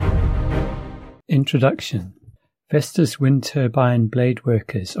Introduction. Vestas wind turbine blade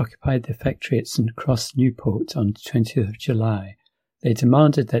workers occupied the factory at St Cross, Newport on 20th of July. They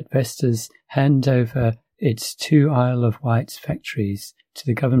demanded that Vestas hand over its 2 Isle of Wight factories to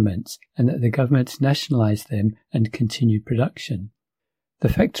the government and that the government nationalise them and continue production. The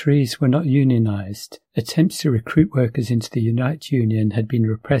factories were not unionised. Attempts to recruit workers into the Unite Union had been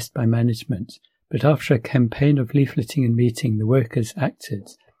repressed by management, but after a campaign of leafleting and meeting, the workers acted.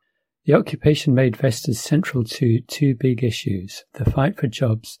 The occupation made Vestas central to 2 big issues, the fight for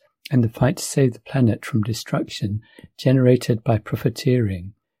jobs and the fight to save the planet from destruction generated by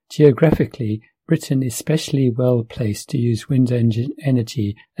profiteering. Geographically, Britain is specially well placed to use wind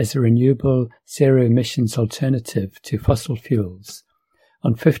energy as a renewable, zero-emissions alternative to fossil fuels.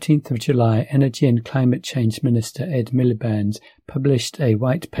 On 15th of July, Energy and Climate Change Minister Ed Miliband published a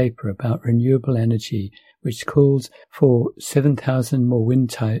white paper about renewable energy, which called for 7,000 more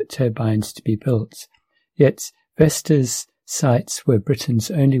wind turbines to be built. Yet Vestas sites were Britain's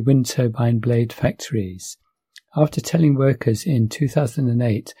only wind turbine blade factories. After telling workers in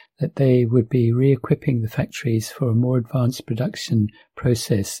 2008 that they would be re-equipping the factories for a more advanced production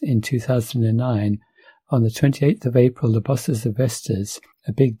process in 2009, on the 28th of April, the bosses of Vestas,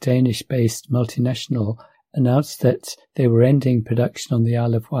 a big Danish-based multinational, announced that they were ending production on the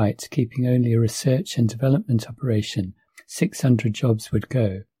Isle of Wight, keeping only a research and development operation. 600 jobs would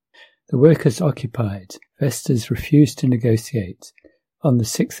go. The workers occupied. Vestas refused to negotiate. On the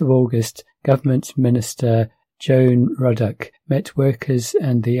 6th of August, Government Minister Joan Ruddock met workers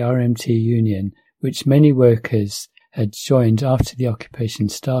and the RMT union, which many workers had joined after the occupation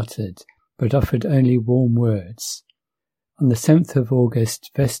started, but offered only warm words. On the 7th of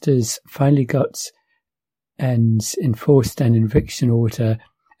August, Vestas finally got and enforced an eviction order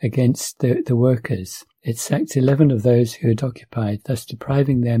against the workers. It sacked 11 of those who had occupied, thus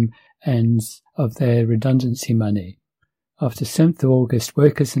depriving them and of their redundancy money. After 7th of August,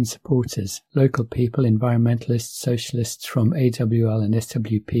 workers and supporters, local people, environmentalists, socialists from AWL and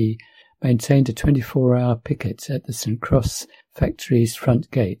SWP, maintained a 24-hour picket at the St Cross factory's front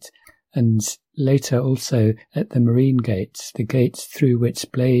gate, and later also at the Marine Gate, the gate through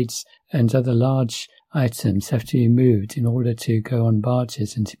which blades and other large items have to be moved in order to go on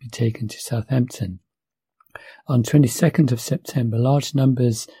barges and to be taken to Southampton. On 22nd of September, large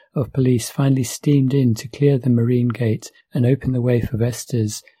numbers of police finally steamed in to clear the Marine Gate and open the way for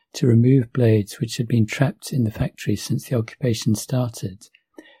Vestas to remove blades which had been trapped in the factory since the occupation started.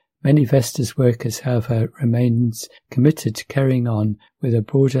 Many Vestas workers, however, remained committed to carrying on with a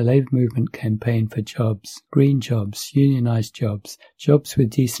broader labour movement campaign for jobs, green jobs, unionised jobs, jobs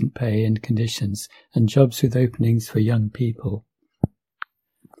with decent pay and conditions, and jobs with openings for young people.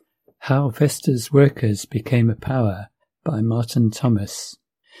 How Vestas Workers Became a Power by Martin Thomas.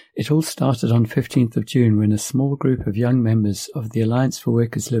 It all started on 15th of June when a small group of young members of the Alliance for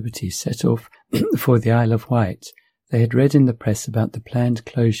Workers' Liberty set off for the Isle of Wight. They had read in the press about the planned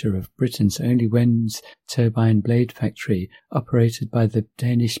closure of Britain's only wind turbine blade factory operated by the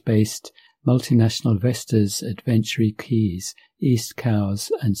Danish-based multinational Vestas at Venturi Quays, East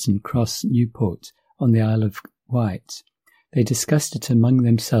Cowes and St Cross, Newport on the Isle of Wight. They discussed it among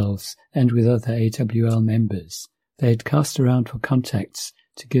themselves and with other AWL members. They had cast around for contacts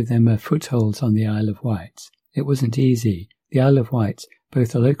to give them a foothold on the Isle of Wight. It wasn't easy. The Isle of Wight,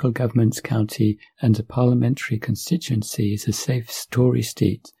 both a local government county and a parliamentary constituency, is a safe Tory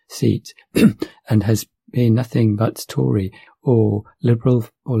seat and has been nothing but Tory or Liberal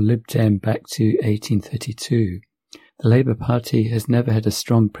or Lib Dem back to 1832. The Labour Party has never had a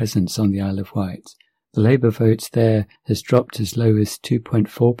strong presence on the Isle of Wight. The Labour vote there has dropped as low as 2.4%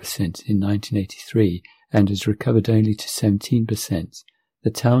 in 1983 and has recovered only to 17%.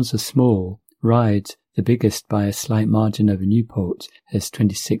 The towns are small. Ryde, the biggest by a slight margin over Newport, has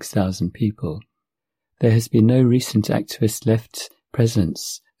 26,000 people. There has been no recent activist left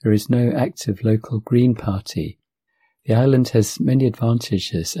presence. There is no active local Green Party. The island has many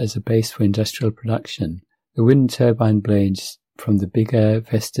advantages as a base for industrial production. The wind turbine blades from the bigger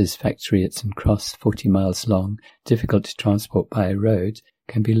Vestas factory at St Cross, 40 miles long, difficult to transport by road,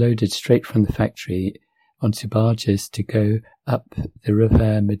 can be loaded straight from the factory onto barges to go up the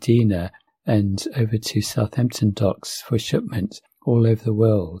River Medina and over to Southampton docks for shipment all over the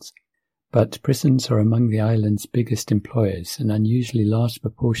world. But prisons are among the island's biggest employers. An unusually large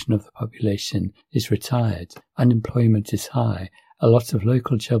proportion of the population is retired. Unemployment is high. A lot of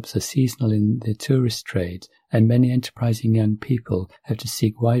local jobs are seasonal in the tourist trade, and many enterprising young people have to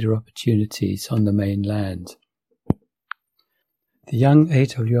seek wider opportunities on the mainland. The young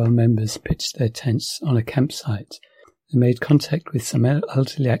AWL members pitched their tents on a campsite. They made contact with some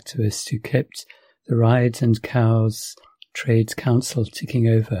elderly activists who kept the Ryde and Cowes Trades Council ticking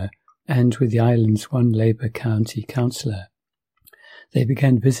over, and with the island's one Labour county councillor. They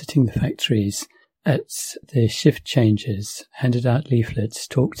began visiting the factories at the shift changes, handed out leaflets,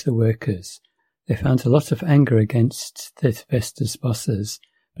 talked to the workers. They found a lot of anger against the Vestas bosses,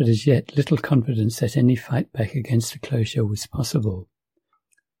 but as yet little confidence that any fight back against the closure was possible.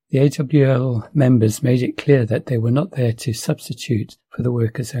 The AWL members made it clear that they were not there to substitute for the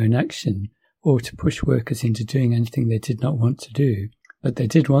workers' own action, or to push workers into doing anything they did not want to do, but they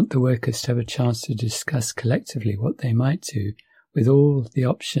did want the workers to have a chance to discuss collectively what they might do, with all the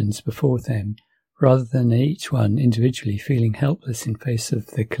options before them, rather than each one individually feeling helpless in face of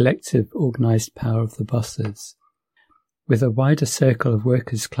the collective organised power of the bosses. With a wider circle of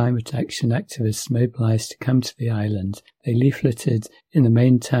workers' climate action activists mobilised to come to the island, they leafleted in the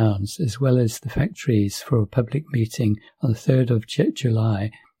main towns as well as the factories for a public meeting on the 3rd of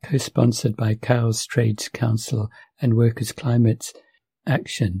July, co-sponsored by Cowes Trades Council and Workers' Climate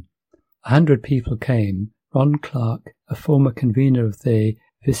Action. 100 people came. Ron Clark, a former convener of the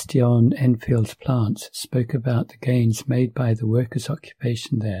Vistion Enfield plant, spoke about the gains made by the workers'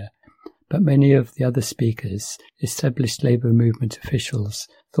 occupation there, but many of the other speakers, established labour movement officials,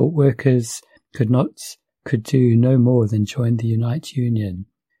 thought workers could do no more than join the Unite Union.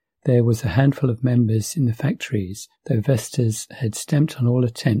 There was a handful of members in the factories, though Vestas had stamped on all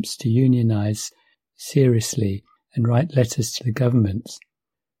attempts to unionise seriously and write letters to the government.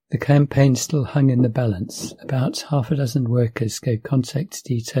 The campaign still hung in the balance. About half a dozen workers gave contact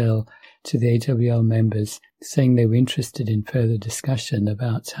detail to the AWL members, saying they were interested in further discussion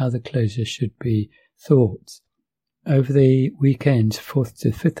about how the closure should be thought. Over the weekend, 4th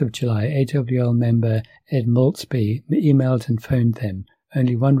to 5th of July, AWL member Ed Maltby emailed and phoned them.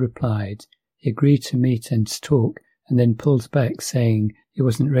 Only one replied. He agreed to meet and talk, and then pulled back, saying he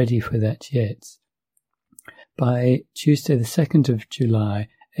wasn't ready for that yet. By Tuesday the 2nd of July,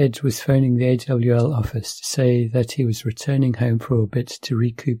 Ed was phoning the AWL office to say that he was returning home for a bit to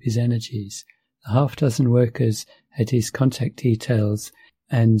recoup his energies. The half-dozen workers had his contact details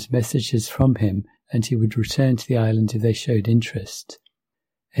and messages from him, and he would return to the island if they showed interest.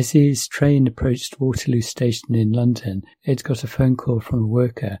 As his train approached Waterloo Station in London, Ed got a phone call from a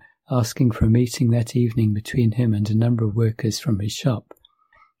worker asking for a meeting that evening between him and a number of workers from his shop.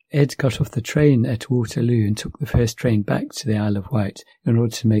 Ed got off the train at Waterloo and took the first train back to the Isle of Wight in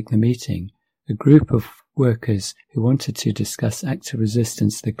order to make the meeting. A group of workers who wanted to discuss active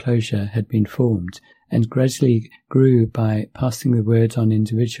resistance to the closure had been formed and gradually grew by passing the word on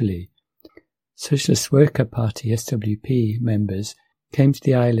individually. Socialist Worker Party SWP members came to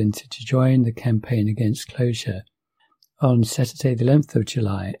the island to join the campaign against closure. On Saturday the 11th of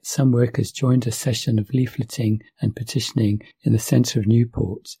July, some workers joined a session of leafleting and petitioning in the centre of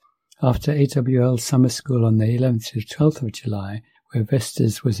Newport. After AWL Summer School on the 11th to 12th of July, where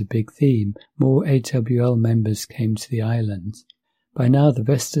Vestas was a big theme, more AWL members came to the island. By now the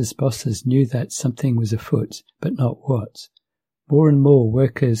Vestas bosses knew that something was afoot, but not what. More and more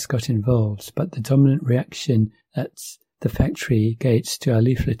workers got involved, but the dominant reaction at the factory gates to our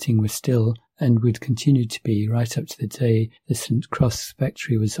leafleting was still and would continue to be right up to the day the St. Cross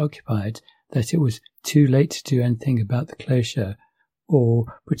factory was occupied, that it was too late to do anything about the closure, or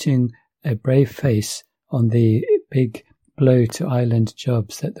putting a brave face on the big blow to island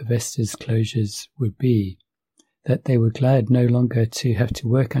jobs that the Vestas closures would be, that they were glad no longer to have to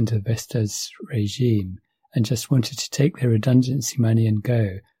work under Vestas regime, and just wanted to take their redundancy money and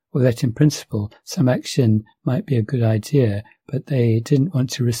go, or that in principle some action might be a good idea, but they didn't want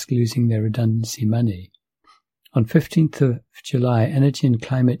to risk losing their redundancy money. On 15th of July, Energy and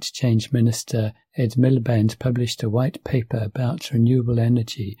Climate Change Minister Ed Miliband published a white paper about renewable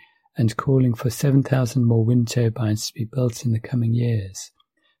energy and calling for 7,000 more wind turbines to be built in the coming years.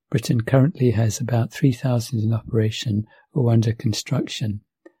 Britain currently has about 3,000 in operation or under construction.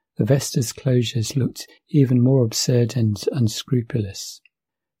 The Vestas closures looked even more absurd and unscrupulous.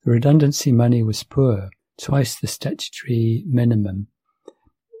 The redundancy money was poor, twice the statutory minimum.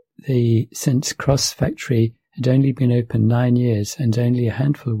 The St. Cross factory had only been open 9 years, and only a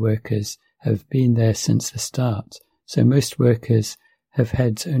handful of workers have been there since the start, so most workers have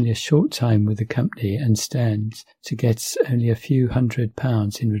had only a short time with the company and stand to get only a few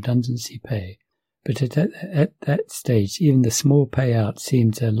 £100 in redundancy pay. But at that stage, even the small payout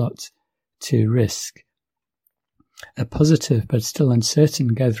seemed a lot to risk. A positive but still uncertain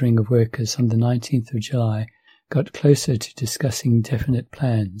gathering of workers on the 19th of July got closer to discussing definite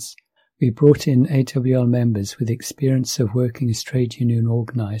plans. We brought in AWL members with experience of working as trade union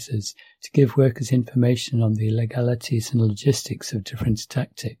organisers to give workers information on the legalities and logistics of different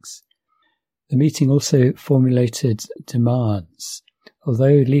tactics. The meeting also formulated demands.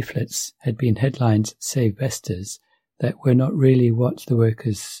 Although leaflets had been headlined "Save Vestas," that was not really what the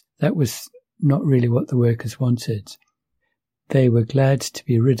workers wanted. They were glad to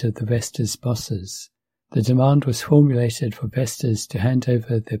be rid of the Vestas bosses. The demand was formulated for Vestas to hand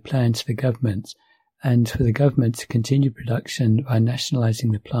over their plan to the government and for the government to continue production by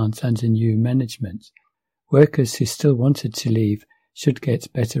nationalising the plant under new management. Workers who still wanted to leave should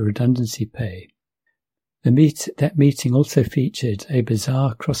get better redundancy pay. That meeting also featured a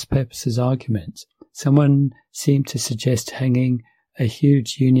bizarre cross-purposes argument. Someone seemed to suggest hanging a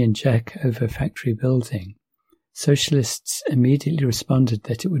huge Union Jack over a factory building. Socialists immediately responded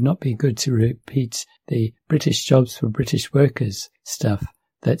that it would not be good to repeat the British jobs for British workers stuff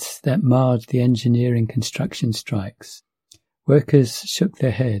that marred the engineering construction strikes. Workers shook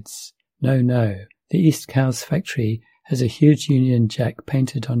their heads. No, the East Cowes factory has a huge Union Jack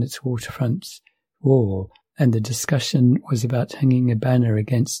painted on its waterfront wall, and the discussion was about hanging a banner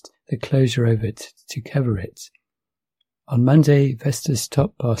against the closure over it to cover it. On Monday, Vestas'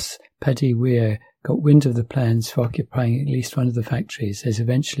 top boss, Paddy Weir, got wind of the plans for occupying at least one of the factories, as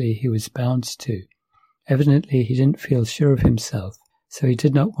eventually he was bound to. Evidently, he didn't feel sure of himself, so he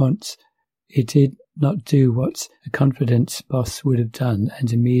did not do what a confident boss would have done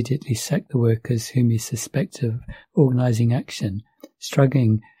and immediately sack the workers whom he suspected of organising action,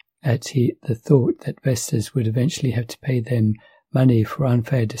 struggling at the thought that Vestas would eventually have to pay them money for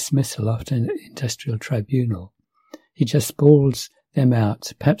unfair dismissal after an industrial tribunal. He just bawled them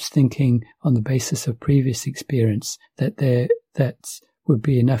out, perhaps thinking on the basis of previous experience that would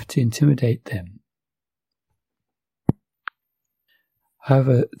be enough to intimidate them.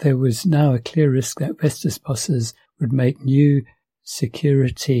 However, there was now a clear risk that Vestas bosses would make new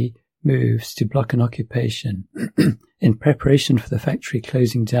security moves to block an occupation. In preparation for the factory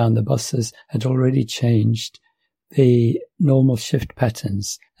closing down, the bosses had already changed the normal shift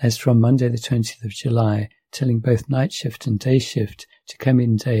patterns as from Monday the 20th of July, telling both night shift and day shift to come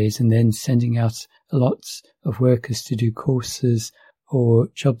in days and then sending out lots of workers to do courses or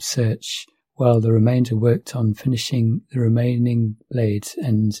job search while the remainder worked on finishing the remaining blades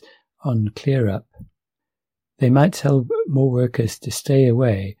and on clear-up. They might tell more workers to stay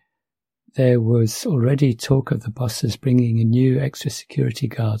away. There was already talk of the bosses bringing in new extra security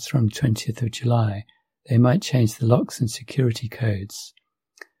guards from 20th of July. They might change the locks and security codes.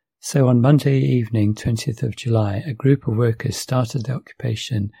 So on Monday evening, 20th of July, a group of workers started the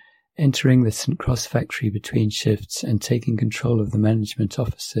occupation, entering the St. Cross factory between shifts and taking control of the management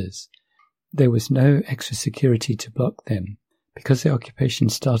offices. There was no extra security to block them. Because the occupation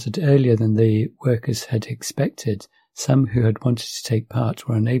started earlier than the workers had expected, some who had wanted to take part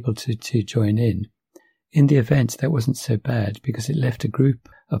were unable to join in. In the event, that wasn't so bad because it left a group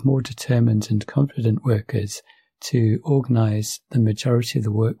of more determined and confident workers to organise the majority of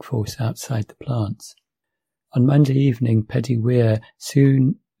the workforce outside the plant. On Monday evening, Paddy Weir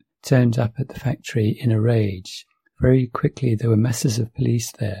soon turned up at the factory in a rage. Very quickly there were masses of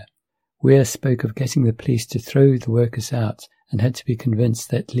police there. Weir spoke of getting the police to throw the workers out and had to be convinced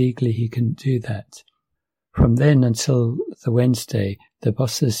that legally he couldn't do that. From then until the Wednesday, the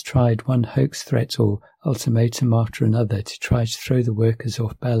bosses tried one hoax threat or ultimatum after another to try to throw the workers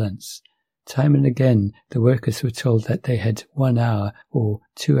off balance. Time and again, the workers were told that they had 1 hour or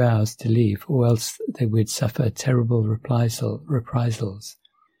 2 hours to leave, or else they would suffer terrible reprisals.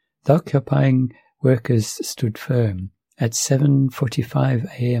 The occupying workers stood firm. At 7:45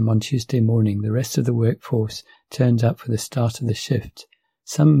 a.m. on Tuesday morning, the rest of the workforce turned up for the start of the shift.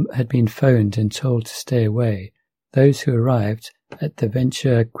 Some had been phoned and told to stay away. Those who arrived at the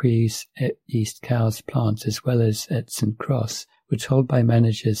Venture Quays at East Cowes plant as well as at St. Cross were told by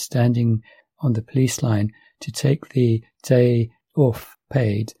managers standing on the police line to take the day off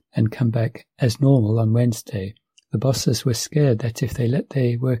paid and come back as normal on Wednesday. The bosses were scared that if they let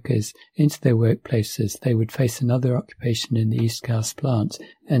their workers into their workplaces, they would face another occupation in the East Cowes plant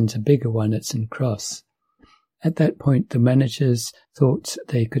and a bigger one at St. Cross. At that point, the managers thought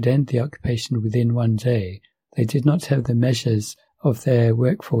they could end the occupation within 1 day. They did not have the measures of their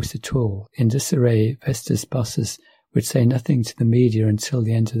workforce at all. In disarray, Vestas bosses would say nothing to the media until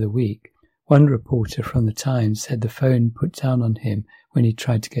the end of the week. One reporter from the Times had the phone put down on him when he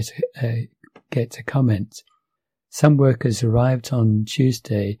tried to get a comment. Some workers arriving on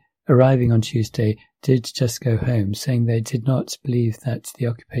Tuesday, did just go home, saying they did not believe that the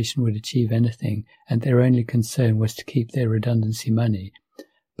occupation would achieve anything, and their only concern was to keep their redundancy money.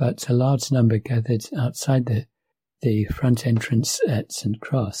 But a large number gathered outside the front entrance at St.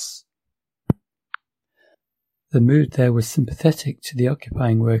 Cross. The mood there was sympathetic to the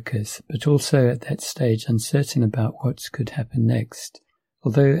occupying workers, but also at that stage uncertain about what could happen next.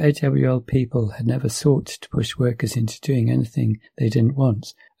 Although AWL people had never sought to push workers into doing anything they didn't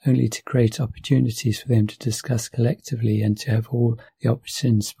want, only to create opportunities for them to discuss collectively and to have all the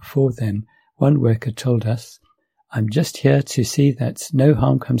options before them, one worker told us, "I'm just here to see that no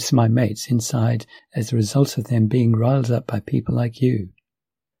harm comes to my mates inside as a result of them being riled up by people like you."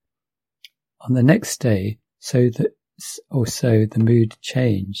 On the next day, the mood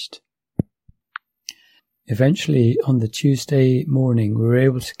changed. Eventually, on the Tuesday morning, we were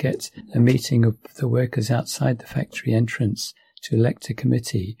able to get a meeting of the workers outside the factory entrance to elect a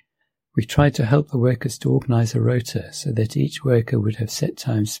committee. We tried to help the workers to organise a rota so that each worker would have set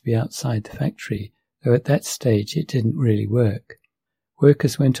times to be outside the factory, though at that stage it didn't really work.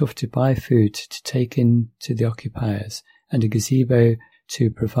 Workers went off to buy food to take in to the occupiers and a gazebo to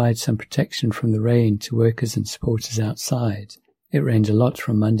provide some protection from the rain to workers and supporters outside. It rained a lot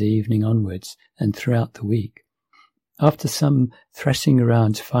from Monday evening onwards and throughout the week. After some thrashing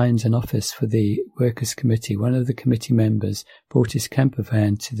around to find an office for the Workers' Committee, one of the committee members brought his camper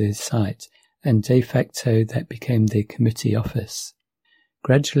van to the site, and de facto that became the committee office.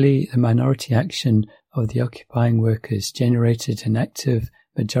 Gradually, the minority action of the occupying workers generated an active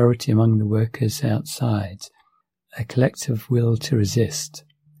majority among the workers outside, a collective will to resist.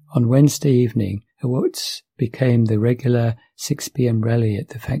 On Wednesday evening, at what became the regular 6 p.m. rally at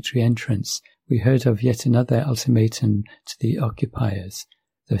the factory entrance, we heard of yet another ultimatum to the occupiers.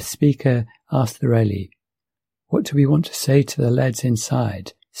 The speaker asked the rally, "What do we want to say to the lads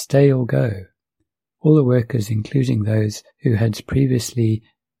inside? Stay or go?" All the workers, including those who had previous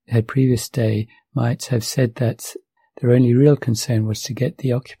day, might have said that their only real concern was to get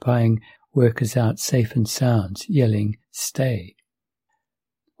the occupying workers out safe and sound, yelling, "Stay."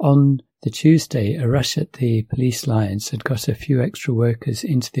 On the Tuesday, a rush at the police lines had got a few extra workers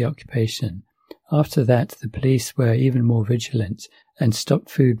into the occupation. After that, the police were even more vigilant and stopped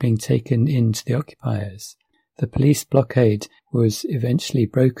food being taken in to the occupiers. The police blockade was eventually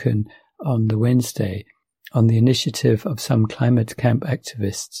broken on the Wednesday on the initiative of some climate camp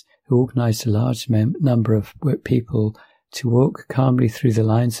activists who organised a large number of people to walk calmly through the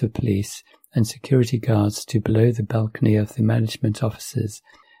lines of police and security guards to below the balcony of the management offices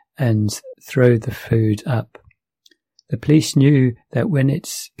and throw the food up. The police knew that when it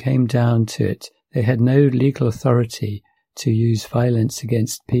came down to it, they had no legal authority to use violence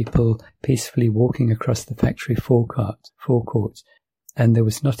against people peacefully walking across the factory forecourt, and there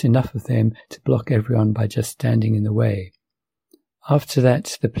was not enough of them to block everyone by just standing in the way. After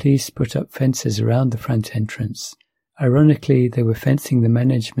that, the police put up fences around the front entrance. Ironically, they were fencing the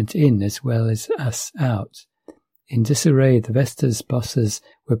management in as well as us out. In disarray, the Vestas bosses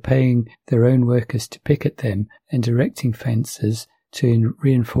were paying their own workers to picket them and erecting fences to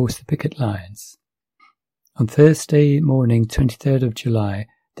reinforce the picket lines. On Thursday morning, 23rd of July,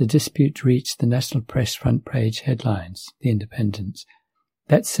 the dispute reached the National Press front page headlines, The Independent.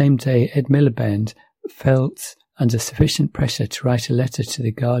 That same day, Ed Miliband felt under sufficient pressure to write a letter to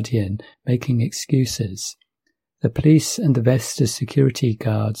The Guardian making excuses. The police and the Vestas security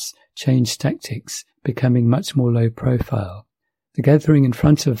guards changed tactics, becoming much more low profile. The gathering in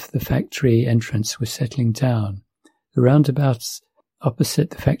front of the factory entrance was settling down. The roundabouts opposite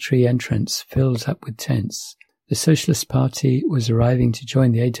the factory entrance filled up with tents. The Socialist Party was arriving to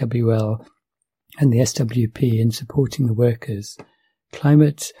join the AWL and the SWP in supporting the workers.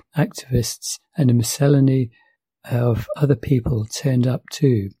 Climate activists and a miscellany of other people turned up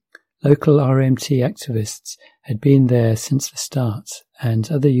too. Local RMT activists had been there since the start,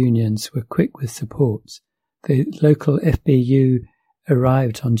 and other unions were quick with support. The local FBU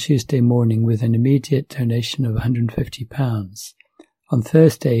arrived on Tuesday morning with an immediate donation of £150. On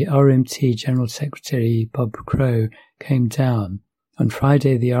Thursday, RMT General Secretary Bob Crow came down. On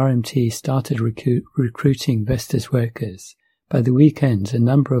Friday, the RMT started recruiting Vestas workers. By the weekend, a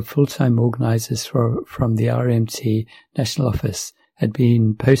number of full-time organisers from the RMT National Office had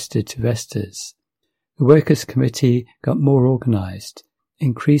been posted to Vestas. The Workers' Committee got more organised.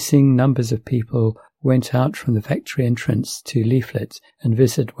 Increasing numbers of people went out from the factory entrance to leaflet and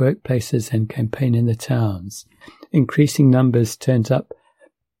visit workplaces and campaign in the towns. Increasing numbers turned up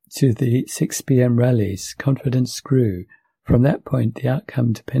to the 6 p.m. rallies. Confidence grew. From that point, the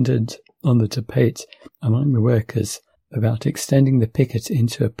outcome depended on the debate among the workers about extending the picket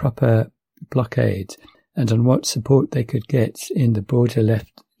into a proper blockade and on what support they could get in the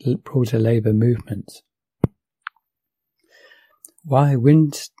broader labour movement. Why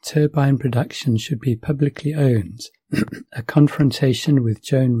wind turbine production should be publicly owned. A confrontation with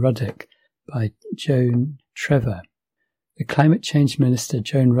Joan Ruddock by Joan Trevor. The Climate Change Minister,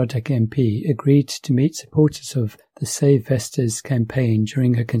 Joan Ruddock MP, agreed to meet supporters of the Save Vestas campaign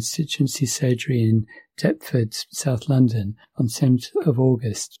during her constituency surgery in Deptford, South London, on 7th of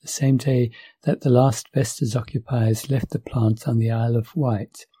August, the same day that the last Vestas occupiers left the plant on the Isle of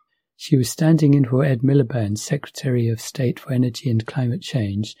Wight. She was standing in for Ed Miliband, Secretary of State for Energy and Climate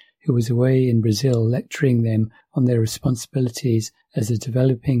Change, who was away in Brazil lecturing them on their responsibilities as a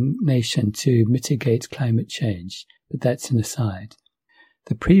developing nation to mitigate climate change. But that's an aside.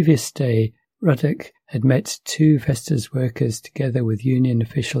 The previous day, Ruddock had met two Vestas workers together with union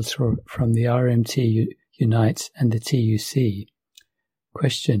officials from the RMT Unite and the TUC.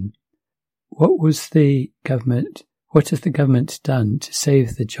 Question: What has the government done to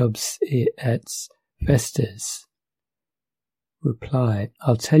save the jobs at Vestas? Reply: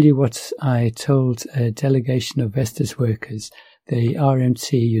 I'll tell you what I told a delegation of Vestas workers, the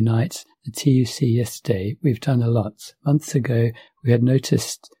RMT Unite, the TUC yesterday. We've done a lot. Months ago, we had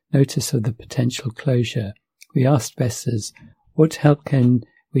notice of the potential closure. We asked Vestas, what help can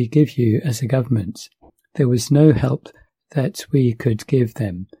we give you as a government? There was no help that we could give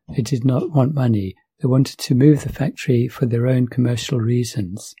them. They did not want money. They wanted to move the factory for their own commercial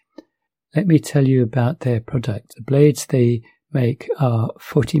reasons. Let me tell you about their product. The blades they make are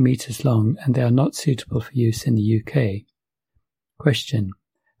 40 meters long and they are not suitable for use in the UK. Question: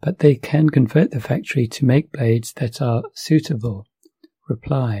 But they can convert the factory to make blades that are suitable.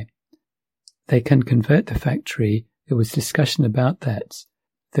 Reply: They can convert the factory. There was discussion about that.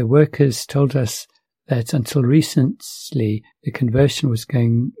 The workers told us that until recently the conversion was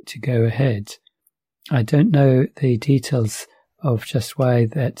going to go ahead. I don't know the details of just why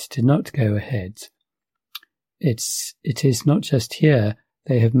that did not go ahead. It is not just here.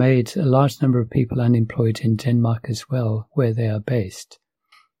 They have made a large number of people unemployed in Denmark as well, where they are based.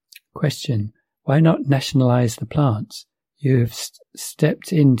 Question: Why not nationalize the plants? You have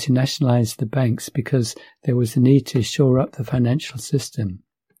stepped in to nationalize the banks because there was a need to shore up the financial system.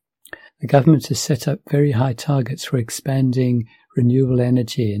 The government has set up very high targets for expanding renewable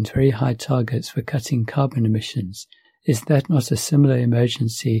energy and very high targets for cutting carbon emissions. Is that not a similar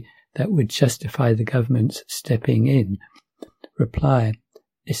emergency that would justify the government stepping in? Reply: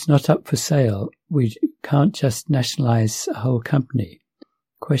 It's not up for sale. We can't just nationalize a whole company.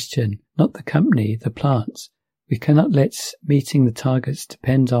 Question: Not the company, the plant. We cannot let meeting the targets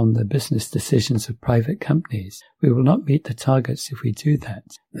depend on the business decisions of private companies. We will not meet the targets if we do that.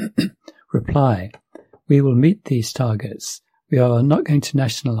 Reply: We will meet these targets. We are not going to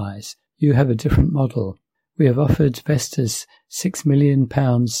nationalize. You have a different model. We have offered Vestas £6 million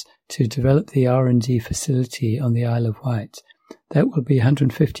to develop the R&D facility on the Isle of Wight. That will be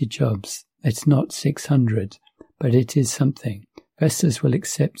 150 jobs. It's not 600, but it is something. Vestas will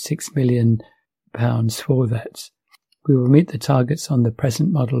accept £6 million for that. We will meet the targets on the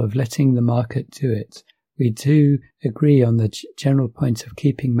present model of letting the market do it. We do agree on the general point of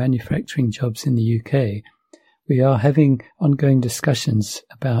keeping manufacturing jobs in the UK. We are having ongoing discussions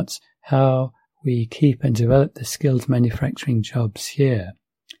about how we keep and develop the skilled manufacturing jobs here.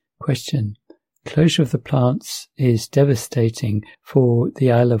 Question: Closure of the plants is devastating for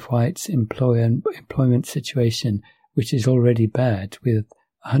the Isle of Wight's employment situation, which is already bad, with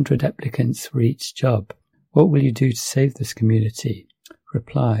 100 applicants for each job. What will you do to save this community?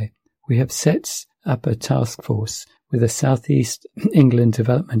 Reply: We have set up a task force with the South East England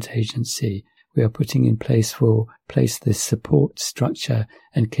Development Agency. We are putting in place this support structure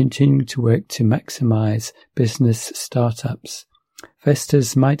and continuing to work to maximise business startups.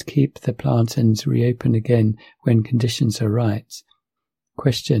 Vestas might keep the plant and reopen again when conditions are right.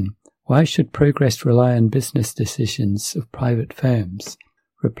 Question: Why should progress rely on business decisions of private firms?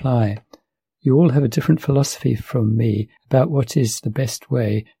 Reply: You all have a different philosophy from me about what is the best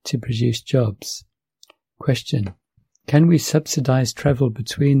way to produce jobs. Question: Can we subsidize travel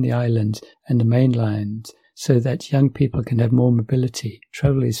between the island and the mainland so that young people can have more mobility?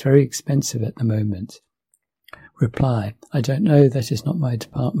 Travel is very expensive at the moment. Reply: I don't know, that is not my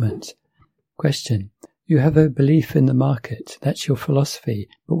department. Question: You have a belief in the market, that's your philosophy,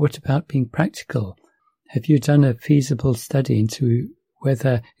 but what about being practical? Have you done a feasible study into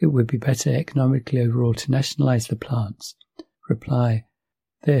whether it would be better economically overall to nationalize the plants? Reply: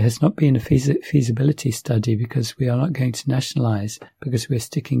 There has not been a feasibility study because we are not going to nationalize, because we are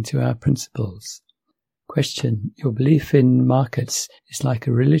sticking to our principles. Question: Your belief in markets is like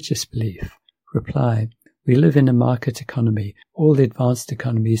a religious belief. Reply: We live in a market economy. All the advanced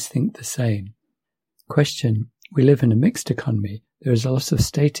economies think the same. Question: We live in a mixed economy. There is a lot of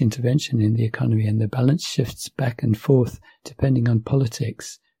state intervention in the economy and the balance shifts back and forth depending on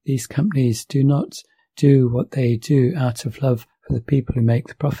politics. These companies do not do what they do out of love for the people who make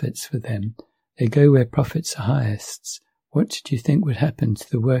the profits for them. They go where profits are highest. What do you think would happen to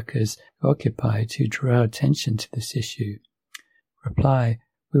the workers who occupy to draw our attention to this issue? Reply,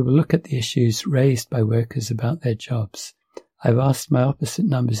 we will look at the issues raised by workers about their jobs. I've asked my opposite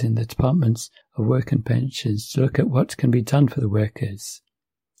numbers in the Departments of Work and Pensions to look at what can be done for the workers.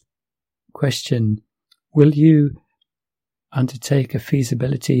 Question, will you undertake a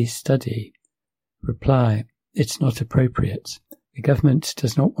feasibility study? Reply, it's not appropriate. The government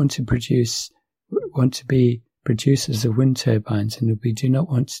does not want to be producers of wind turbines, and we do not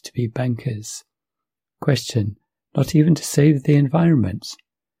want to be bankers. Question, not even to save the environment?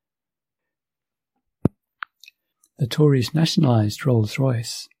 The Tories nationalised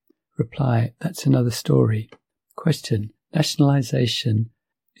Rolls-Royce. Reply, that's another story. Question, nationalisation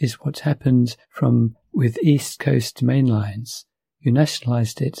is what happened with East Coast main lines. You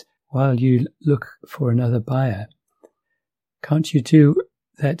nationalised it while you look for another buyer. Can't you do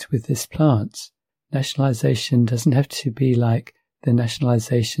that with this plant? Nationalisation doesn't have to be like the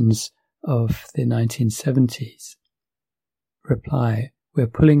nationalisations of the 1970s. Reply, we're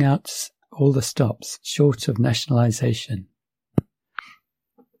pulling out all the stops short of nationalisation.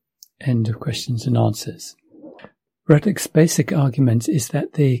 End of questions and answers. Ruddock's basic argument is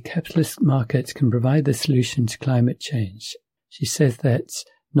that the capitalist market can provide the solution to climate change. She says that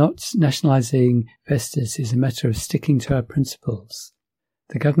not nationalising Vestas is a matter of sticking to our principles.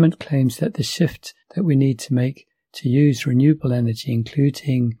 The government claims that the shift that we need to make to use renewable energy,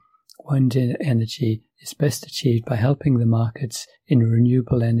 including wind energy, is best achieved by helping the markets in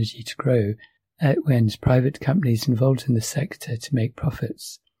renewable energy to grow and private companies involved in the sector to make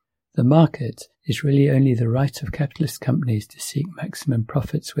profits. The market is really only the right of capitalist companies to seek maximum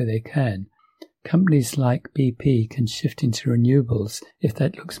profits where they can. Companies like BP can shift into renewables if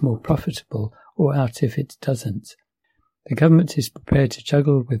that looks more profitable, or out if it doesn't. The government is prepared to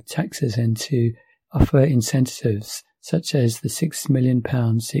juggle with taxes and to offer incentives, such as the £6 million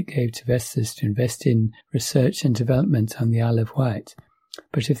it gave to Vestas to invest in research and development on the Isle of Wight.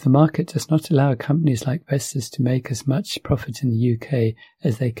 But if the market does not allow companies like Vestas to make as much profit in the UK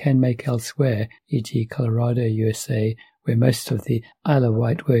as they can make elsewhere, e.g. Colorado, USA, where most of the Isle of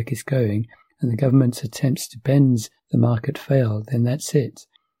Wight work is going, and the government's attempts to bend the market fail, then that's it.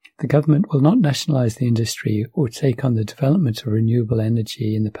 The government will not nationalise the industry or take on the development of renewable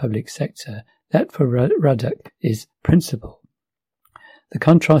energy in the public sector. That, for Ruddock, is principle. The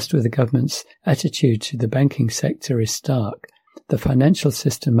contrast with the government's attitude to the banking sector is stark. The financial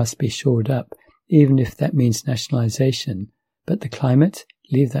system must be shored up, even if that means nationalisation. But the climate?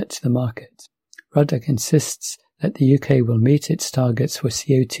 Leave that to the market. Ruddock insists that the UK will meet its targets for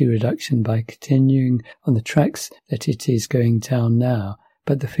CO2 reduction by continuing on the tracks that it is going down now,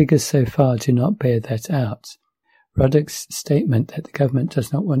 but the figures so far do not bear that out. Ruddock's statement that the government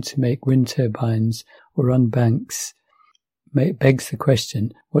does not want to make wind turbines or run banks begs the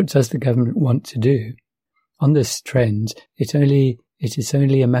question, what does the government want to do? On this trend, it is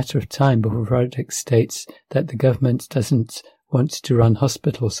only a matter of time before Ruddock states that the government doesn't want to run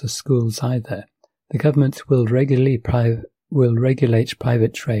hospitals or schools either. The government will regulate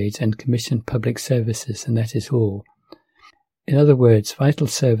private trade and commission public services, and that is all. In other words, vital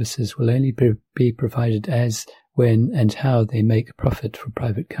services will only be provided as, when and how they make a profit for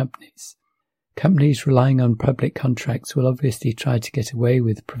private companies. Companies relying on public contracts will obviously try to get away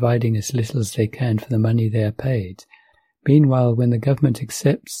with providing as little as they can for the money they are paid. Meanwhile, when the government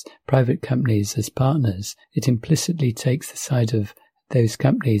accepts private companies as partners, it implicitly takes the side of those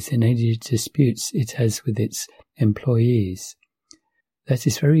companies in any disputes it has with its employees. That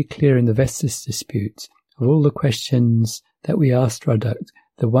is very clear in the Vestas dispute. Of all the questions that we asked Ruddock,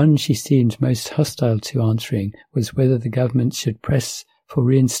 the one she seemed most hostile to answering was whether the government should press for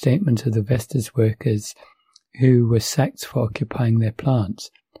reinstatement of the Vestas workers who were sacked for occupying their plant.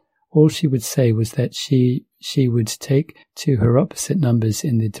 All she would say was that she would take to her opposite numbers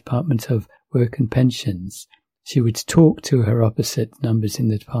in the Department of Work and Pensions. She would talk to her opposite numbers in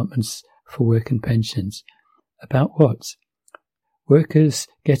the Departments for Work and Pensions. About what? Workers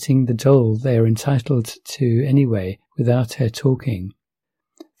getting the dole they are entitled to anyway, without her talking.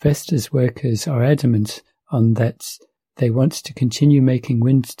 Vestas workers are adamant on that. They want to continue making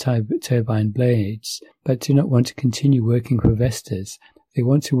wind turbine blades, but do not want to continue working for Vestas. They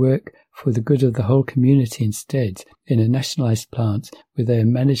want to work for the good of the whole community instead, in a nationalised plant with their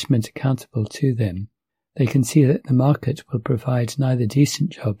management accountable to them. They can see that the market will provide neither decent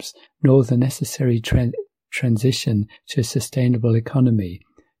jobs nor the necessary transition to a sustainable economy.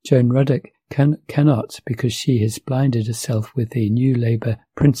 Joan Ruddock cannot, because she has blinded herself with the New Labour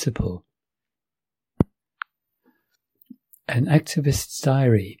principle. An Activist's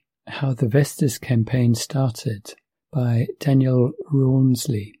Diary, How the Vestas Campaign Started, by Daniel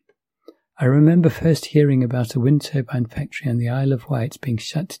Rawnsley. I remember first hearing about a wind turbine factory on the Isle of Wight being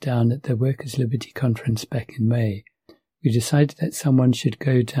shut down at the Workers' Liberty Conference back in May. We decided that someone should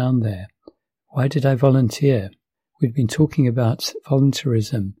go down there. Why did I volunteer? We'd been talking about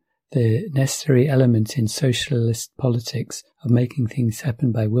voluntarism, the necessary element in socialist politics of making things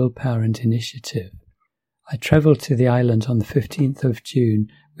happen by willpower and initiative. I travelled to the island on the 15th of June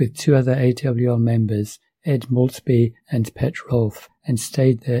with 2 other AWL members, Ed Maltby and Pet Rolfe, and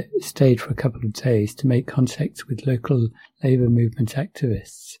stayed for a couple of days to make contact with local labour movement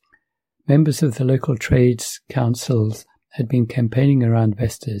activists. Members of the local trades councils had been campaigning around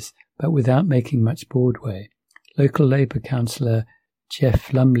Vestas, but without making much boardway. Local Labour councillor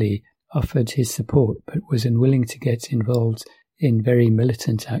Jeff Lumley offered his support, but was unwilling to get involved in very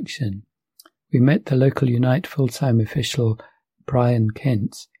militant action. We met the local Unite full-time official, Brian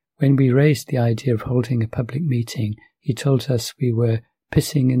Kent. When we raised the idea of holding a public meeting, he told us we were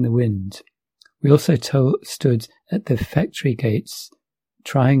pissing in the wind. We also stood at the factory gates,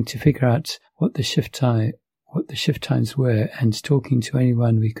 trying to figure out what the shift times were, and talking to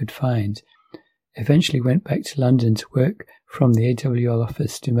anyone we could find. Eventually went back to London to work from the AWL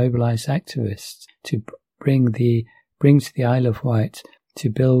office to mobilise activists to bring to the Isle of Wight to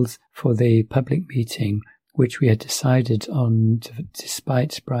build for the public meeting, which we had decided on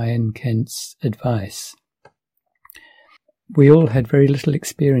despite Brian Kent's advice. We all had very little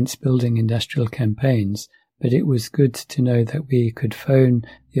experience building industrial campaigns, but it was good to know that we could phone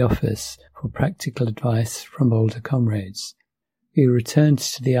the office for practical advice from older comrades. We returned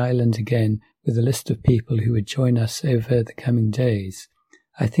to the island again with a list of people who would join us over the coming days.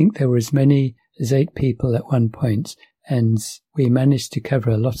 I think there were as many as 8 people at one point, and we managed to cover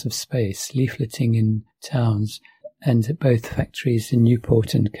a lot of space, leafleting in towns and at both factories in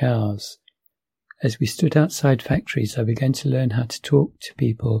Newport and Cowes. As we stood outside factories, I began to learn how to talk to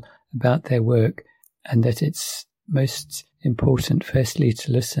people about their work, and that it's most important firstly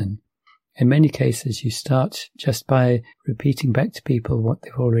to listen. In many cases, you start just by repeating back to people what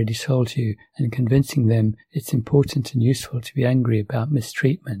they've already told you and convincing them it's important and useful to be angry about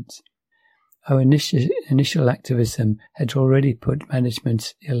mistreatment. Our initial activism had already put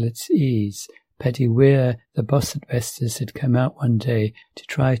management ill at ease. Paddy Weir, the boss at Vestas, had come out one day to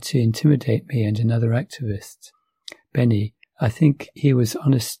try to intimidate me and another activist, Benny. I think he was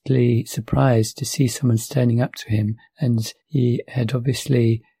honestly surprised to see someone standing up to him, and he had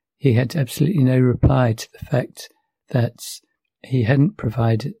absolutely no reply to the fact that he hadn't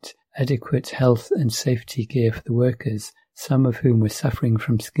provided adequate health and safety gear for the workers, some of whom were suffering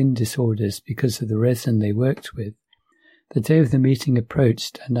from skin disorders because of the resin they worked with. The day of the meeting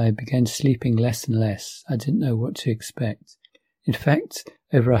approached, and I began sleeping less and less. I didn't know what to expect. In fact,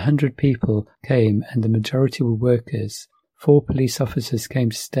 over 100 people came, and the majority were workers. 4 police officers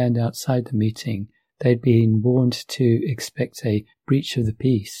came to stand outside the meeting. They'd been warned to expect a breach of the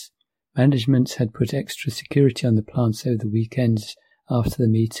peace. Management had put extra security on the plants over the weekends after the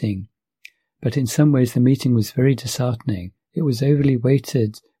meeting. But in some ways the meeting was very disheartening. It was overly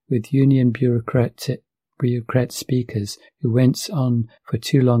weighted with union bureaucrat speakers who went on for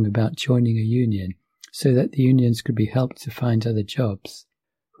too long about joining a union, so that the unions could be helped to find other jobs.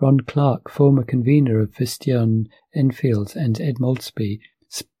 Ron Clark, former convener of Vistion Enfield, and Ed Maltby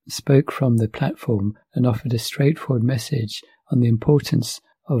spoke from the platform and offered a straightforward message on the importance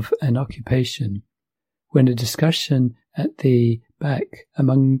of an occupation. When a discussion at the back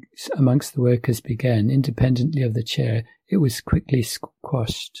amongst the workers began, independently of the chair, it was quickly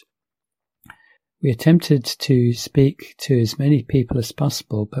squashed. We attempted to speak to as many people as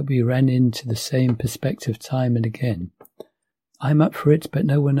possible, but we ran into the same perspective time and again. I'm up for it, but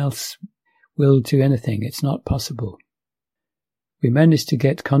no one else will do anything. It's not possible. We managed to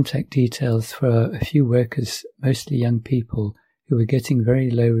get contact details for a few workers, mostly young people, who were getting very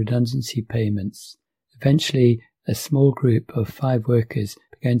low redundancy payments. Eventually, a small group of 5 workers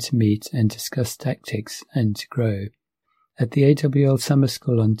began to meet and discuss tactics and to grow. At the AWL Summer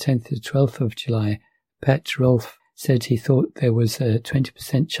School on 10th to 12th of July, Pat Rolfe said he thought there was a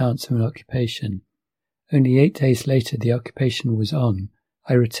 20% chance of an occupation. Only 8 days later, the occupation was on.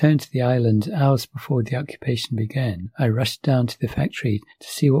 I returned to the island hours before the occupation began. I rushed down to the factory to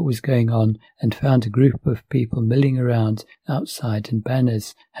see what was going on and found a group of people milling around outside and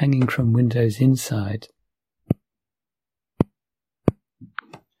banners hanging from windows inside.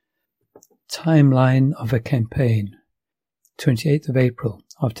 Timeline of a campaign. 28th of April.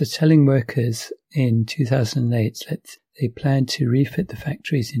 After telling workers in 2008 that they planned to refit the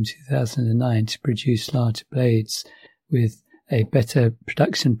factories in 2009 to produce larger blades, with a better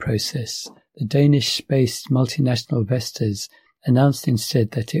production process. The Danish-based multinational Vestas announced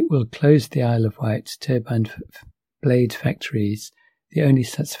instead that it will close the Isle of Wight turbine blade factories, the only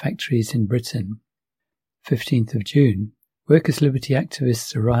such factories in Britain. 15th of June. Workers' liberty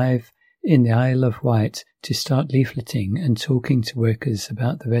activists arrive in the Isle of Wight to start leafleting and talking to workers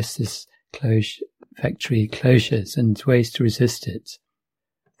about the Vestas factory closures and ways to resist it.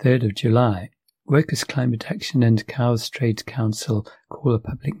 3rd of July. Workers' Climate Action and Cowes Trade Council call a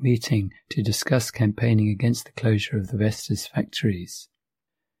public meeting to discuss campaigning against the closure of the Vestas factories.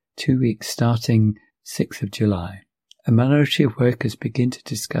 2 weeks starting 6th of July. A minority of workers begin to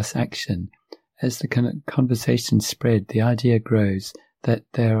discuss action. As the conversation spread, the idea grows that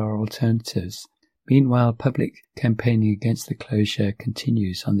there are alternatives. Meanwhile, public campaigning against the closure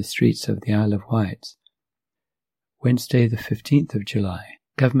continues on the streets of the Isle of Wight. Wednesday, the 15th of July.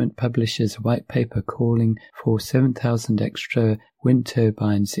 Government publishes a white paper calling for 7,000 extra wind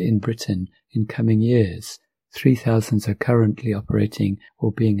turbines in Britain in coming years. 3,000 are currently operating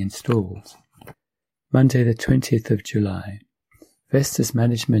or being installed. Monday, the 20th of July. Vestas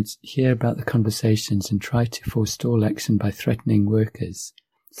management hear about the conversations and try to forestall action by threatening workers.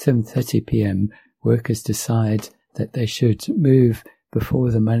 7:30 p.m, workers decide that they should move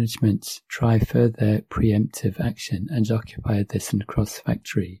before the management try further preemptive action and occupy the St. Cross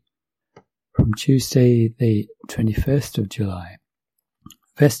factory. From Tuesday, the 21st of July,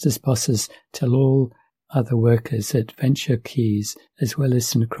 Vestas bosses tell all other workers at Venture Quays as well as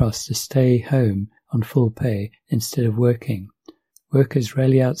St. Cross to stay home on full pay instead of working. Workers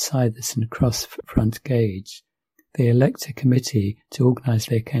rally outside the St. Cross front gate. They elect a committee to organise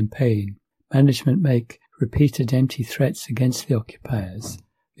their campaign. Management make repeated empty threats against the occupiers.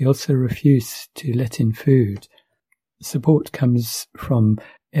 They also refuse to let in food. Support comes in from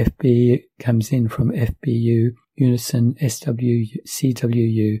FBU, Unison, SW,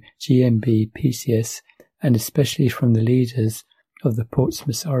 CWU, GMB, PCS, and especially from the leaders of the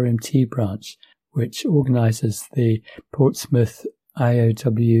Portsmouth RMT branch, which organises the Portsmouth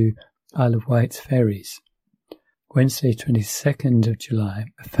IOW Isle of Wight ferries. Wednesday, 22nd of July,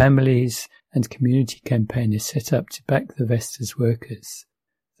 a families and community campaign is set up to back the Vestas workers.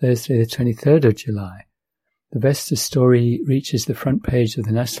 Thursday, the 23rd of July, the Vestas story reaches the front page of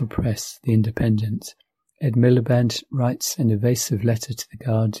the national press, The Independent. Ed Miliband writes an evasive letter to the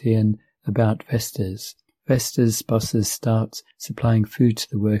Guardian about Vestas. Vestas bosses start supplying food to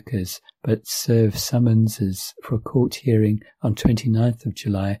the workers, but serve summonses for a court hearing on 29th of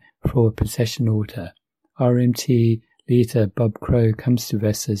July for a possession order. RMT leader Bob Crow comes to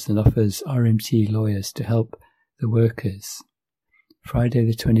Vestas and offers RMT lawyers to help the workers. Friday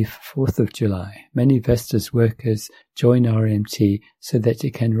the 24th of July, many Vestas workers join RMT so that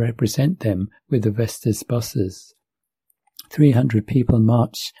it can represent them with the Vestas bosses. 300 people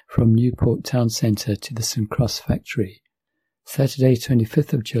march from Newport Town Centre to the St. Cross factory. Saturday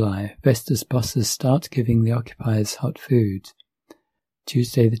 25th of July, Vestas bosses start giving the occupiers hot food.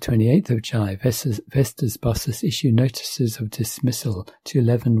 Tuesday the 28th of July, Vestas bosses issue notices of dismissal to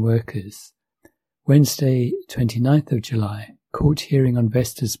 11 workers. Wednesday 29th of July, court hearing on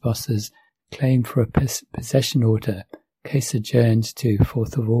Vestas bosses claim for a possession order, case adjourned to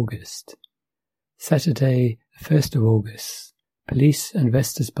 4th of August. Saturday 1st of August, police and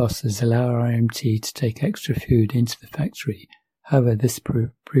Vestas bosses allow RMT to take extra food into the factory. However, this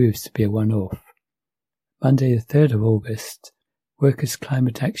proves to be a one-off. Monday the 3rd of August, Workers'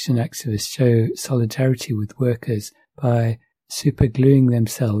 Climate Action activists show solidarity with workers by supergluing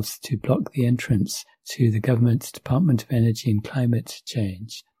themselves to block the entrance to the government's Department of Energy and Climate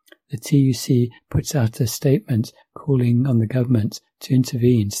Change. The TUC puts out a statement calling on the government to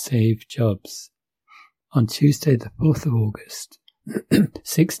intervene to save jobs. On Tuesday, the 4th of August,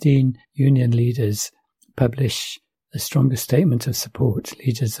 16 union leaders publish a stronger statement of support.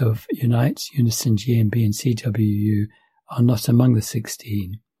 Leaders of Unite, Unison, GMB and CWU are not among the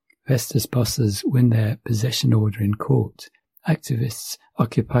 16. Vestas bosses win their possession order in court. Activists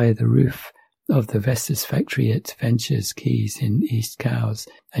occupy the roof of the Vestas factory at Ventures Quays in East Cowes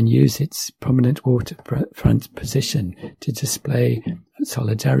and use its prominent waterfront position to display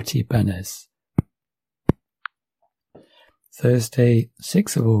solidarity banners. Thursday,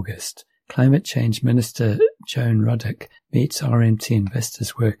 6th of August, Climate Change Minister Joan Ruddock meets RMT and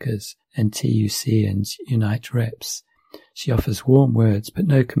Vestas workers and TUC and Unite reps. She offers warm words but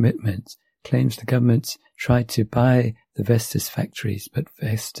no commitment, claims the government tried to buy the Vestas factories but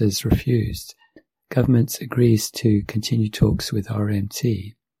Vestas refused. Government agrees to continue talks with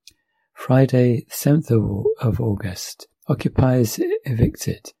RMT. Friday, 7th of August, occupiers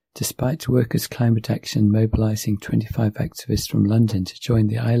evicted. Despite Workers' Climate Action mobilising 25 activists from London to join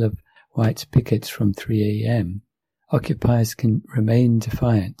the Isle of Wight pickets from 3 a.m, occupiers can remain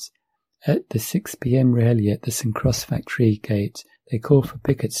defiant. At the 6 p.m. rally at the St Cross factory gate, they call for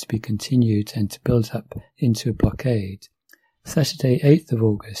pickets to be continued and to build up into a blockade. Saturday, 8th of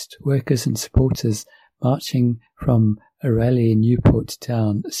August, workers and supporters marching from a rally in Newport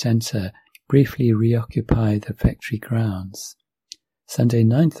Town Centre briefly reoccupy the factory grounds. Sunday,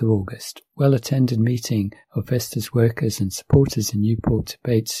 9th of August, well-attended meeting of Vestas workers and supporters in Newport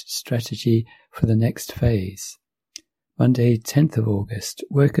debates strategy for the next phase. Monday, 10th of August,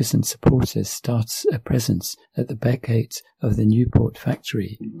 workers and supporters start a presence at the back gate of the Newport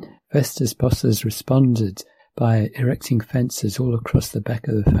factory. Vestas bosses responded by erecting fences all across the back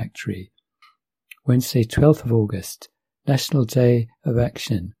of the factory. Wednesday, 12th of August, National Day of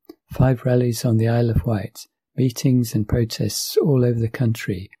Action, 5 rallies on the Isle of Wight, meetings and protests all over the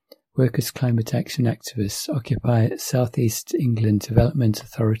country. Workers' Climate Action activists occupy South East England Development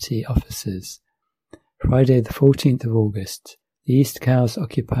Authority offices. Friday, the 14th of August, the East Cowes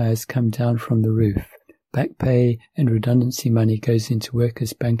occupiers come down from the roof. Back pay and redundancy money goes into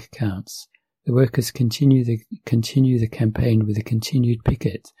workers' bank accounts. The workers continue the campaign with a continued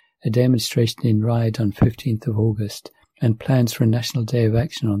picket, a demonstration in Ryde on 15th of August, and plans for a National Day of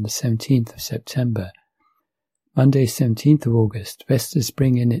Action on the 17th of September. Monday, 17th of August, Vestas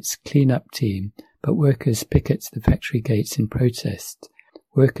bring in its clean-up team, but workers picket the factory gates in protest.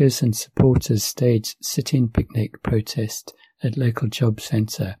 Workers and supporters stage sit-in picnic protest at local job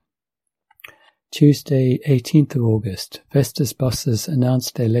centre. Tuesday, 18th of August, Vestas bosses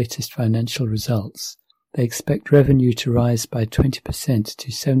announced their latest financial results. They expect revenue to rise by 20%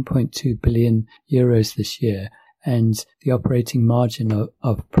 to €7.2 billion this year, and the operating margin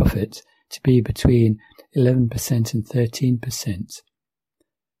of profit to be between 11% and 13%.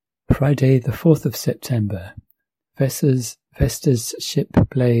 Friday, the 4th of September, Vestas ship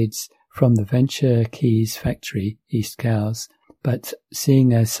blades from the Venture Keys factory, East Cowes, but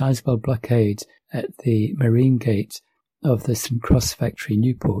seeing a sizable blockade at the marine gate of the St Cross factory,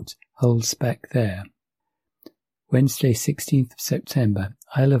 Newport, holds back there. Wednesday, 16th of September,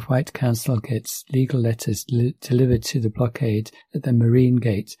 Isle of Wight Council gets legal letters delivered to the blockade at the marine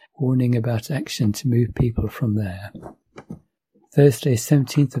gate, warning about action to move people from there. Thursday,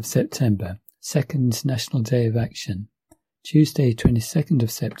 17th of September, second National Day of Action. Tuesday, 22nd of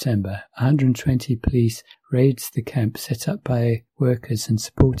September, 120 police raids the camp set up by workers and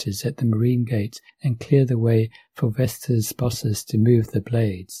supporters at the Marine Gate and clear the way for Vestas bosses to move the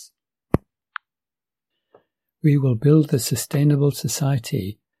blades. We Will Build a Sustainable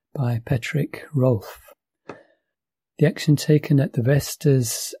Society by Patrick Rolfe. The action taken at the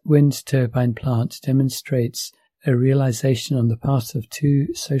Vestas wind turbine plant demonstrates a realization on the part of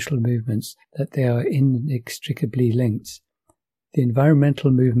two social movements that they are inextricably linked. The environmental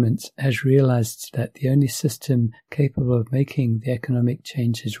movement has realized that the only system capable of making the economic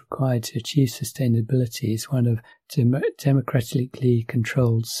changes required to achieve sustainability is one of democratically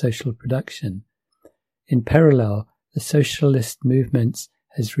controlled social production. In parallel, the socialist movement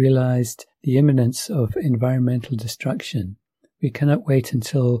has realized the imminence of environmental destruction. We cannot wait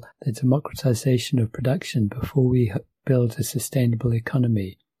until the democratization of production before we build a sustainable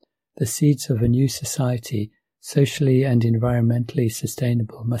economy. The seeds of a new society, socially and environmentally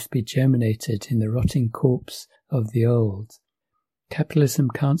sustainable, must be germinated in the rotting corpse of the old. Capitalism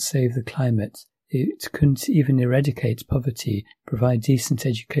can't save the climate. It couldn't even eradicate poverty, provide decent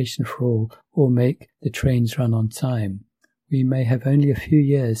education for all, or make the trains run on time. We may have only a few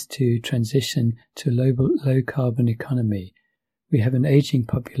years to transition to a low-carbon economy. We have an aging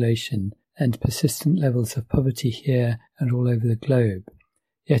population and persistent levels of poverty here and all over the globe.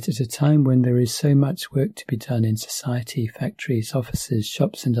 Yet at a time when there is so much work to be done in society, factories, offices,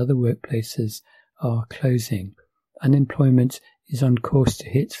 shops and other workplaces are closing. Unemployment is on course to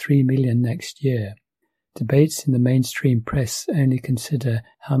hit 3 million next year. Debates in the mainstream press only consider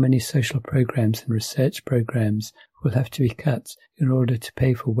how many social programs and research programs will have to be cut in order to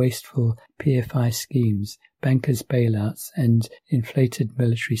pay for wasteful PFI schemes, bankers' bailouts and inflated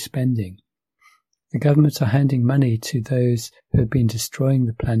military spending. The government are handing money to those who have been destroying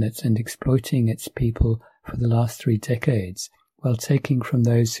the planet and exploiting its people for the last 3 decades, while taking from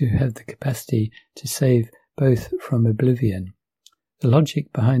those who have the capacity to save both from oblivion. The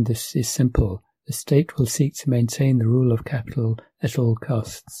logic behind this is simple. The state will seek to maintain the rule of capital at all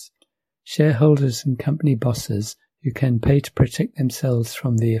costs. Shareholders and company bosses who can pay to protect themselves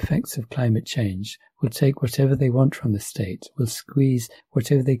from the effects of climate change will take whatever they want from the state, will squeeze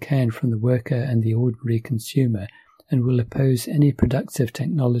whatever they can from the worker and the ordinary consumer, and will oppose any productive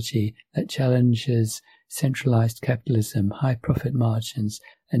technology that challenges centralized capitalism, high profit margins,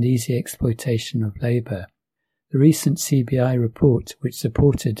 and easy exploitation of labor. The recent CBI report, which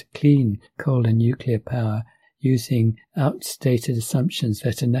supported clean coal and nuclear power using outdated assumptions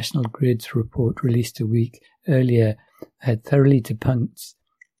that a National Grid report released a week earlier had thoroughly debunked,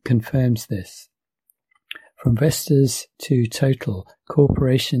 confirms this. From Vestas to Total,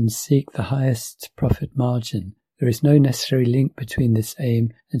 corporations seek the highest profit margin. There is no necessary link between this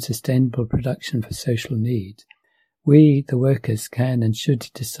aim and sustainable production for social need. We, the workers, can and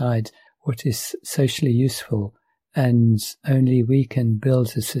should decide what is socially useful, and only we can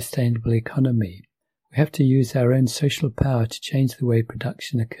build a sustainable economy. We have to use our own social power to change the way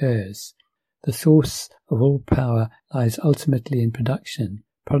production occurs. The source of all power lies ultimately in production.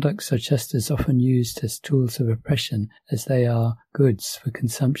 Products are just as often used as tools of oppression as they are goods for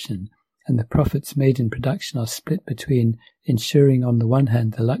consumption, and the profits made in production are split between ensuring on the one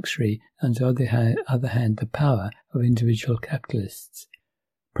hand the luxury and on the other hand the power of individual capitalists.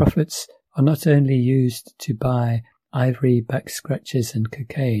 Profits are not only used to buy ivory, back scratches and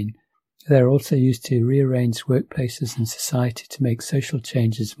cocaine, they are also used to rearrange workplaces and society to make social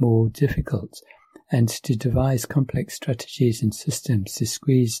changes more difficult and to devise complex strategies and systems to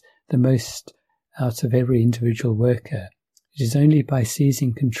squeeze the most out of every individual worker. It is only by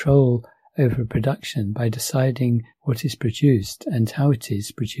seizing control over production, by deciding what is produced and how it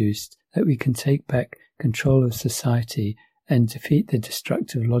is produced, that we can take back control of society and defeat the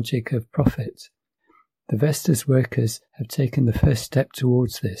destructive logic of profit. The Vestas workers have taken the first step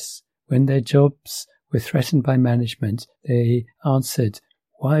towards this. When their jobs were threatened by management, they answered,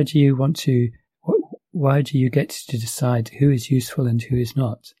 why do you get to decide who is useful and who is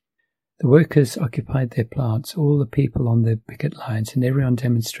not? The workers occupied their plants. All the people on the picket lines and everyone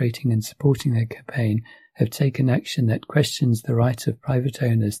demonstrating and supporting their campaign have taken action that questions the right of private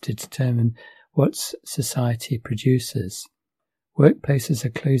owners to determine what society produces. Workplaces are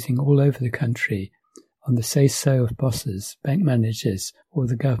closing all over the country on the say-so of bosses, bank managers, or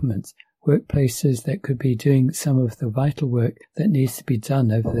the government. Workplaces that could be doing some of the vital work that needs to be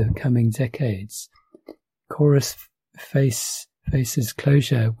done over the coming decades. Chorus faces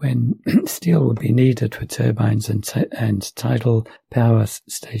closure when steel will be needed for turbines and tidal power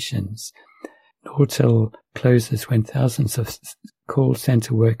stations. Nortel closes when thousands of call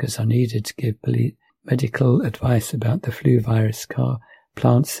centre workers are needed to give medical advice about the flu virus. Car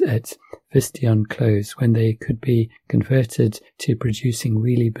plants at Vistion close when they could be converted to producing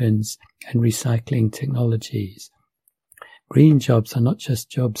wheelie bins and recycling technologies. Green jobs are not just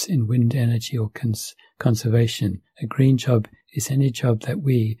jobs in wind energy or conservation. A green job is any job that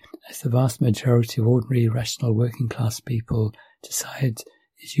we, as the vast majority of ordinary, rational, working-class people, decide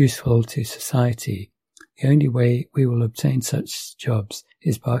is useful to society. The only way we will obtain such jobs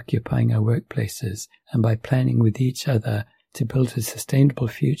is by occupying our workplaces and by planning with each other to build a sustainable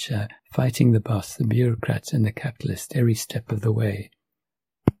future, fighting the boss, the bureaucrat and the capitalist every step of the way.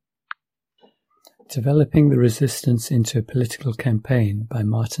 Developing the Resistance into a Political Campaign by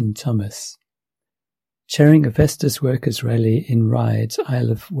Martin Thomas. Chairing a Vestas workers' rally in Ryde,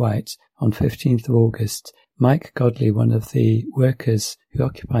 Isle of Wight, on 15th of August, Mike Godley, one of the workers who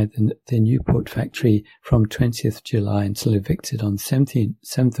occupied the Newport factory from 20th July until evicted on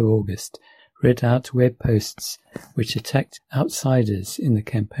 7th of August, read out web posts which attacked outsiders in the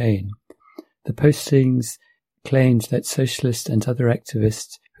campaign. The postings claimed that socialists and other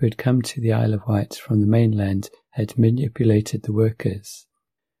activists who had come to the Isle of Wight from the mainland had manipulated the workers.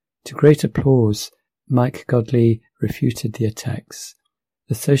 To great applause, Mike Godley refuted the attacks.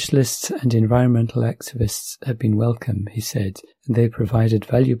 The socialists and environmental activists have been welcome, he said, and they provided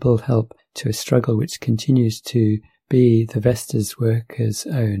valuable help to a struggle which continues to be the Vestas workers'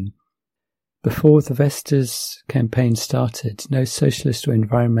 own. Before the Vestas campaign started, no socialist or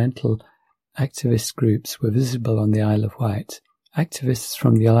environmental activist groups were visible on the Isle of Wight. Activists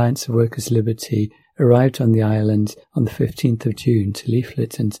from the Alliance of Workers' Liberty arrived on the island on the 15th of June to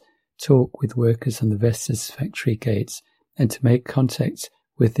leaflet and talk with workers on the Vestas factory gates and to make contact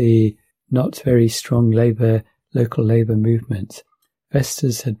with the not very strong local labour movement.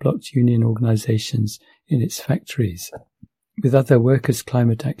 Vestas had blocked union organisations in its factories. With other workers'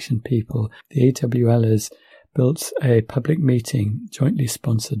 climate action people, the AWLers built a public meeting jointly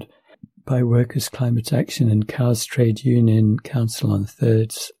sponsored by Workers' Climate Action and Cowes Trade Union Council on the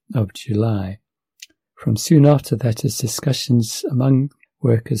 3rd of July. From soon after that, as discussions among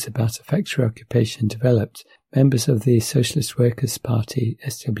workers about a factory occupation developed, members of the Socialist Workers' Party,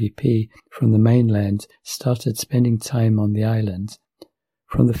 SWP, from the mainland started spending time on the island.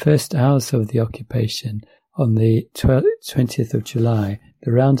 From the first hours of the occupation, On the 20th of July,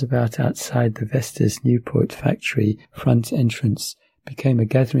 the roundabout outside the Vestas Newport factory front entrance became a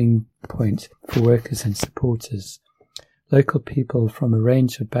gathering point for workers and supporters. Local people from a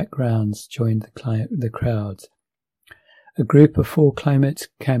range of backgrounds joined the crowd. A group of 4 climate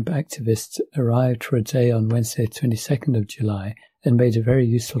camp activists arrived for a day on Wednesday, 22nd of July, and made a very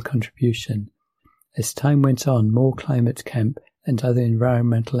useful contribution. As time went on, more climate camp and other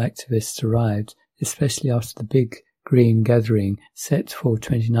environmental activists arrived, especially after the big green gathering set for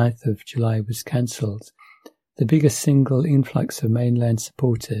 29th of July was cancelled. The biggest single influx of mainland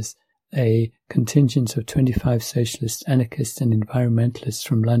supporters, a contingent of 25 socialist, anarchist and environmentalists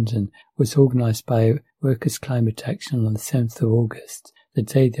from London, was organised by Workers' Climate Action on the 7th of August, the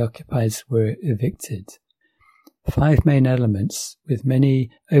day the occupiers were evicted. 5 main elements, with many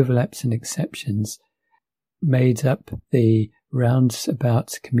overlaps and exceptions, made up the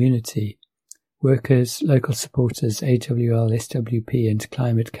roundabout community: workers, local supporters, AWL, SWP and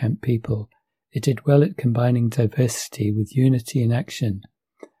climate camp people. It did well at combining diversity with unity in action.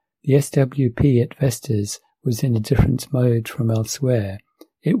 The SWP at Vestas was in a different mode from elsewhere.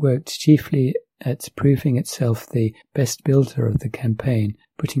 It worked chiefly at proving itself the best builder of the campaign,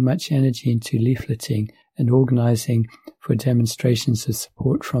 putting much energy into leafleting and organising for demonstrations of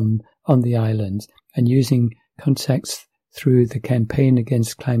support from on the island, and using contacts through the Campaign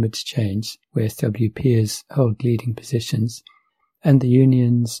Against Climate Change, where SWPers hold leading positions, and the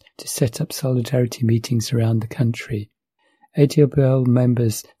unions to set up solidarity meetings around the country. AWL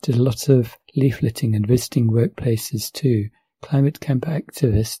members did a lot of leafleting and visiting workplaces too. Climate camp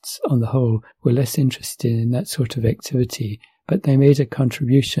activists, on the whole, were less interested in that sort of activity, but they made a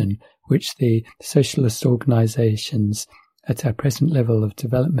contribution which the socialist organisations at our present level of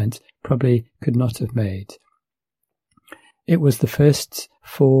development probably could not have made. It was the first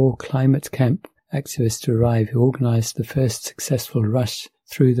 4 climate camp activists to arrive who organised the first successful rush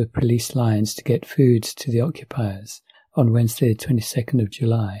through the police lines to get food to the occupiers on Wednesday the 22nd of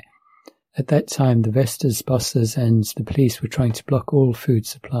July. At that time, the Vestas bosses and the police were trying to block all food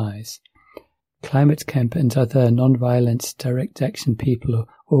supplies. Climate camp and other non-violent direct action people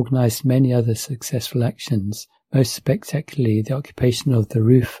organised many other successful actions, most spectacularly the occupation of the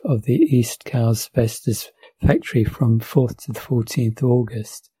roof of the East Cowes Vestas factory from 4th to the 14th of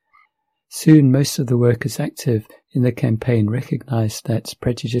August. Soon most of the workers active in the campaign recognised that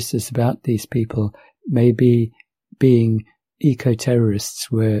prejudices about these people, maybe being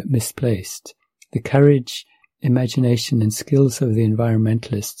eco-terrorists, were misplaced. The courage, imagination and skills of the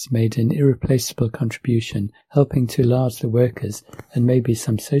environmentalists made an irreplaceable contribution, helping to enlarge the workers and maybe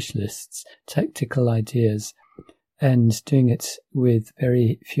some socialists' tactical ideas, and doing it with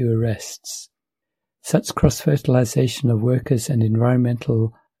very few arrests. Such cross-fertilization of workers and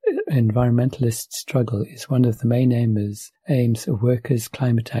environmentalist struggle is one of the main aims of Workers'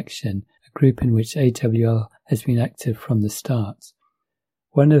 Climate Action, a group in which AWL has been active from the start.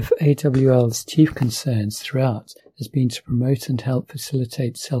 One of AWL's chief concerns throughout has been to promote and help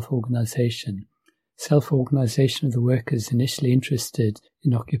facilitate self-organisation. Self-organisation of the workers initially interested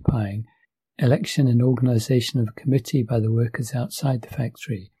in occupying, election and organisation of a committee by the workers outside the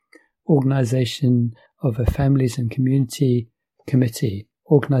factory, organisation of a families and community committee,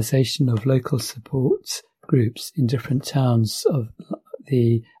 organisation of local support groups in different towns of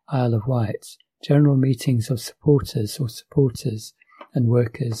the Isle of Wight, general meetings of supporters and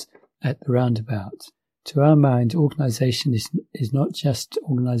workers at the roundabout. To our mind, organisation is not just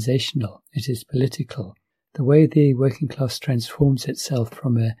organisational, it is political. The way the working class transforms itself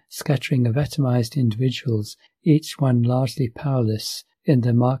from a scattering of atomised individuals, each one largely powerless in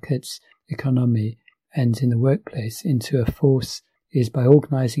the market's economy and in the workplace, into a force is by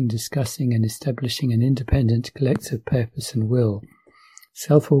organising, discussing and establishing an independent collective purpose and will.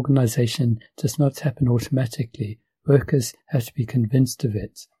 Self-organisation does not happen automatically. Workers have to be convinced of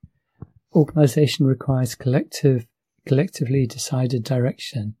it. Organisation requires collectively decided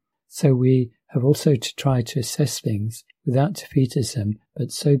direction, so we have also to try to assess things without defeatism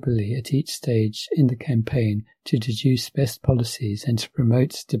but soberly at each stage in the campaign to deduce best policies and to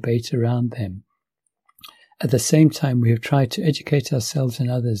promote debate around them. At the same time, we have tried to educate ourselves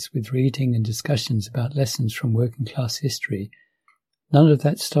and others with reading and discussions about lessons from working class history. None of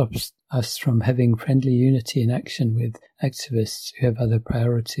that stops us from having friendly unity in action with activists who have other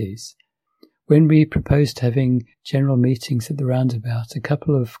priorities. When we proposed having general meetings at the roundabout, a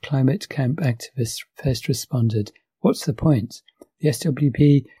couple of climate camp activists first responded, "What's the point? The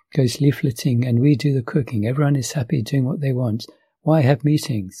SWP goes leafleting and we do the cooking. Everyone is happy doing what they want. Why have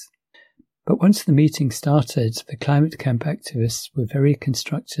meetings?" But once the meeting started, the climate camp activists were very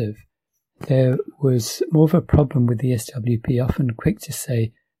constructive. There was more of a problem with the SWP, often quick to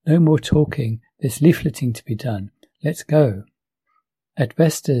say, "No more talking, there's leafleting to be done, let's go." At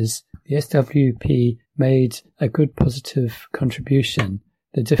Vestas, the SWP made a good positive contribution.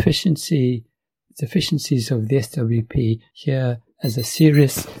 The deficiencies of the SWP here as a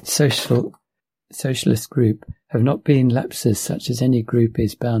serious socialist group have not been lapses such as any group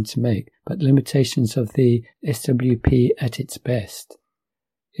is bound to make, but limitations of the SWP at its best.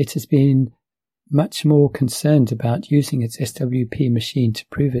 It has been much more concerned about using its SWP machine to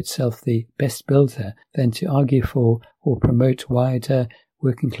prove itself the best builder than to argue for or promote wider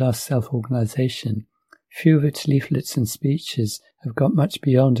working-class self-organisation. Few of its leaflets and speeches have got much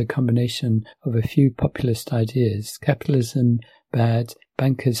beyond a combination of a few populist ideas: capitalism bad,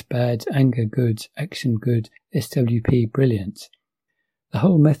 bankers bad, anger good, action good, SWP brilliant. The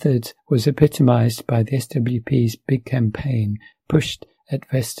whole method was epitomised by the SWP's big campaign, pushed at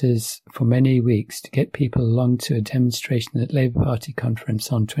Vestas for many weeks to get people along to a demonstration at Labour Party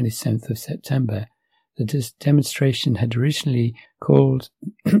conference on 27th of September. The demonstration had originally called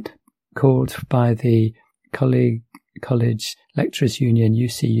by the College Lecturers Union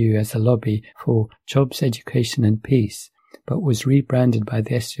UCU as a lobby for jobs, education and peace, but was rebranded by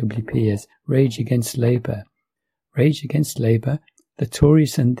the SWP as Rage Against Labour. Rage Against Labour? The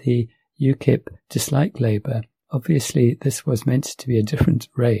Tories and the UKIP dislike Labour. Obviously, this was meant to be a different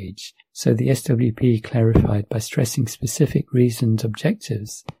rage, so the SWP clarified by stressing specific reasoned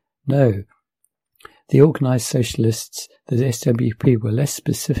objectives. No, the organised socialists, the SWP, were less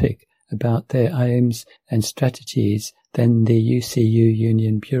specific about their aims and strategies than the UCU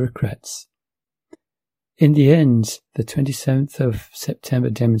union bureaucrats. In the end, the 27th of September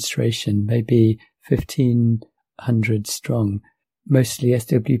demonstration may be 1,500 strong. Mostly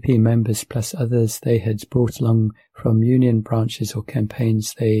SWP members plus others they had brought along from union branches or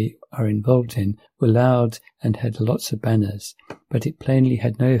campaigns they are involved in were loud and had lots of banners, but it plainly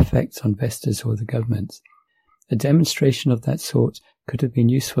had no effect on Vestas or the government. A demonstration of that sort could have been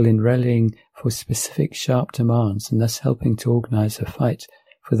useful in rallying for specific sharp demands and thus helping to organise a fight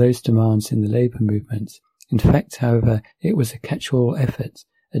for those demands in the labour movement. In fact, however, it was a catch-all effort,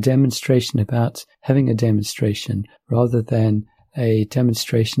 a demonstration about having a demonstration rather than a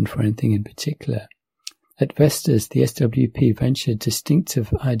demonstration for anything in particular. At Vestas, the SWP ventured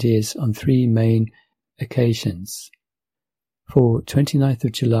distinctive ideas on three main occasions. For 29th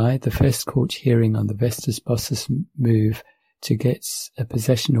of July, the first court hearing on the Vestas bosses' move to get a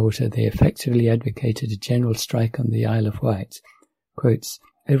possession order, they effectively advocated a general strike on the Isle of Wight. Quotes,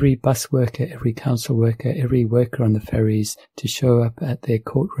 "Every bus worker, every council worker, every worker on the ferries to show up at their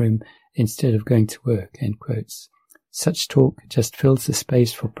courtroom instead of going to work," end quotes. Such talk just fills the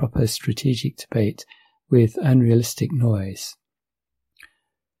space for proper strategic debate with unrealistic noise.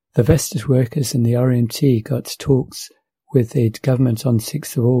 The Vestas workers and the RMT got talks with the government on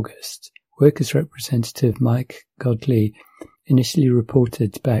 6th of August. Workers' representative Mike Godley initially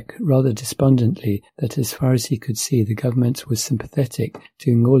reported back rather despondently that as far as he could see the government was sympathetic,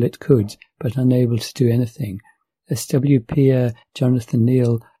 doing all it could, but unable to do anything. SWPer Jonathan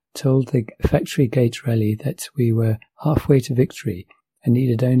Neal told the Factory Gate rally that we were halfway to victory and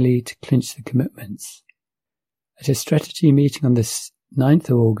needed only to clinch the commitments. At a strategy meeting on the 9th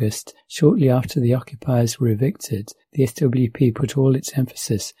of August, shortly after the occupiers were evicted, the SWP put all its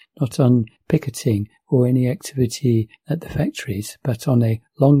emphasis not on picketing or any activity at the factories, but on a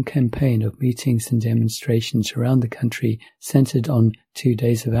long campaign of meetings and demonstrations around the country centred on 2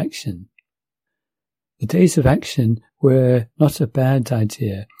 days of action. The days of action were not a bad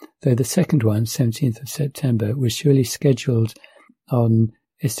idea, though the second one, 17th of September, was surely scheduled on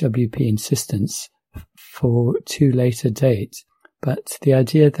SWP insistence for too late a date. But the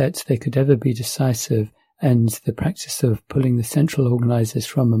idea that they could ever be decisive and the practice of pulling the central organisers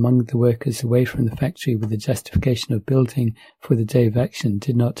from among the workers away from the factory with the justification of building for the day of action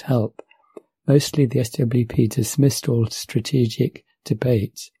did not help. Mostly the SWP dismissed all strategic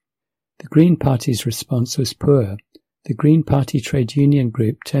debate. The Green Party's response was poor. The Green Party trade union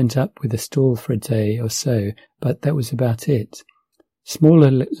group turned up with a stall for a day or so, but that was about it.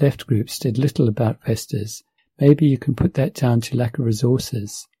 Smaller left groups did little about Vestas. Maybe you can put that down to lack of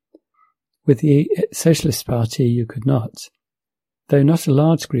resources. With the Socialist Party, you could not. Though not a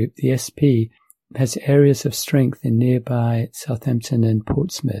large group, the SP has areas of strength in nearby Southampton and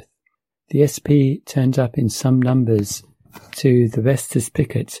Portsmouth. The SP turned up in some numbers to the Vestas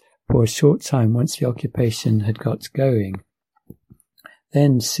picket for a short time once the occupation had got going.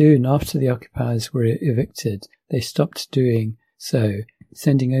 Then, soon after the occupiers were evicted, they stopped doing so,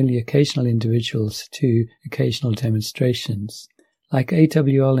 sending only occasional individuals to occasional demonstrations. Like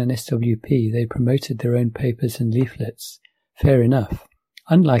AWL and SWP, they promoted their own papers and leaflets. Fair enough.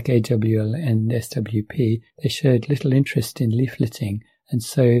 Unlike AWL and SWP, they showed little interest in leafleting and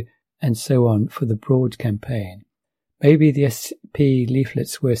so on for the broad campaign. Maybe the SP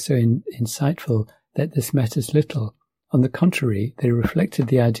leaflets were so insightful that this matters little. On the contrary, they reflected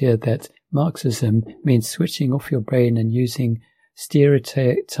the idea that Marxism means switching off your brain and using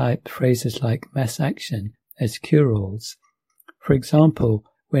stereotype phrases like mass action as cure-alls. For example,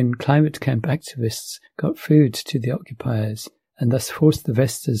 when climate camp activists got food to the occupiers and thus forced the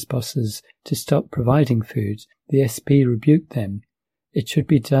Vestas bosses to stop providing food, the SP rebuked them. It should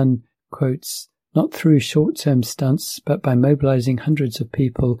be done, quotes, not through short-term stunts, but by mobilizing hundreds of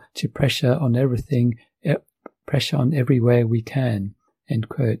people to pressure on everywhere we can, end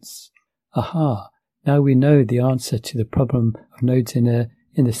quotes. Aha, now we know the answer to the problem of nodes in a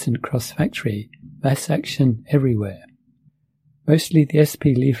innocent cross factory. Mass action everywhere. Mostly the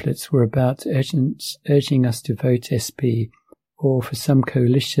SP leaflets were about urging us to vote SP or for some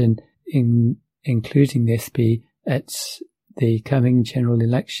coalition including the SP at the coming general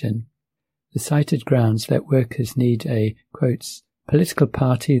election. The cited grounds that workers need a, quotes, political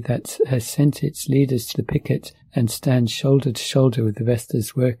party that has sent its leaders to the picket and stands shoulder to shoulder with the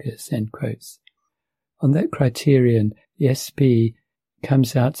Vestas workers, end quotes. On that criterion, the SP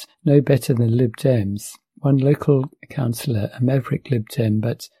comes out no better than Lib Dems. One local councillor, a maverick Lib Dem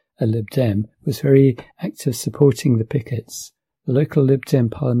but a Lib Dem, was very active supporting the pickets. The local Lib Dem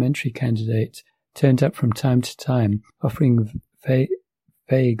parliamentary candidate turned up from time to time, offering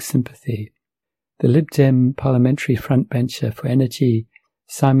vague sympathy. The Lib Dem parliamentary frontbencher for energy,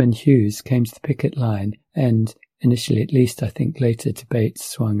 Simon Hughes, came to the picket line and, initially at least I think later debates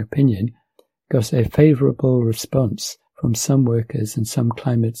swung opinion, got a favourable response from some workers and some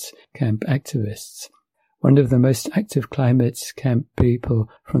climate camp activists. One of the most active climate camp people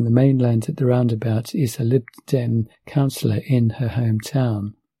from the mainland at the roundabout is a Lib Dem councillor in her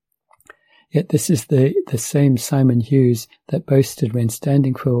hometown. Yet this is the same Simon Hughes that boasted when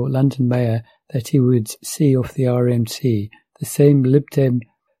standing for London Mayor that he would see off the RMT, the same Lib Dem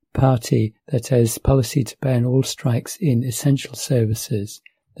party that has policy to ban all strikes in essential services,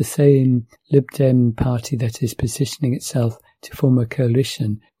 the same Lib Dem party that is positioning itself to form a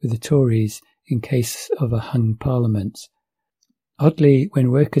coalition with the Tories in case of a hung parliament. Oddly,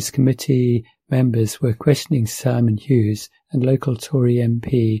 when Workers' Committee members were questioning Simon Hughes and local Tory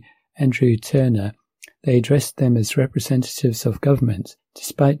MP Andrew Turner, they addressed them as representatives of government,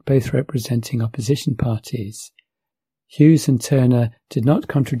 despite both representing opposition parties. Hughes and Turner did not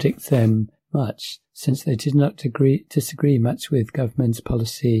contradict them much, since they did not disagree much with government's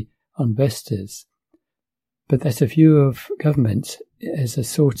policy on Vestas, but that a view of government as a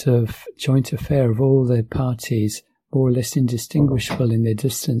sort of joint affair of all the parties, more or less indistinguishable in their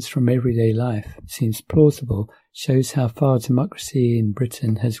distance from everyday life, seems plausible, shows how far democracy in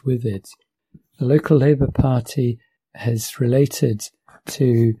Britain has withered. The local Labour Party has related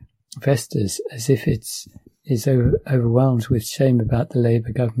to Vestas as if it is overwhelmed with shame about the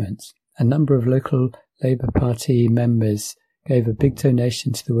Labour government. A number of local Labour Party members gave a big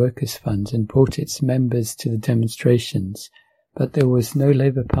donation to the Workers' Fund and brought its members to the demonstrations, but there was no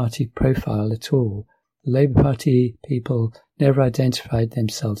Labour Party profile at all. The Labour Party people never identified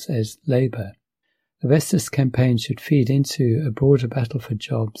themselves as Labour. The Vestas campaign should feed into a broader battle for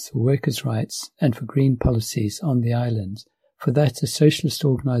jobs, for workers' rights and for green policies on the island. For that, a socialist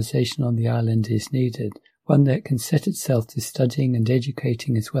organisation on the island is needed, one that can set itself to studying and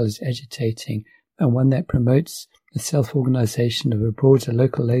educating as well as agitating, and one that promotes the self-organisation of a broader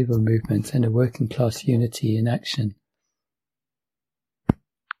local labour movement and a working-class unity in action.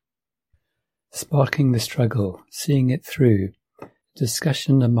 Sparking the struggle, seeing it through.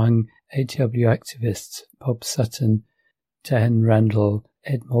 Discussion among AW activists Bob Sutton, Dan Randall,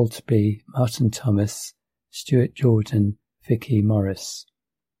 Ed Maltby, Martin Thomas, Stuart Jordan, Vicky Morris.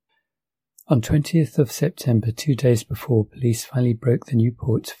 On 20th of September, 2 days before police finally broke the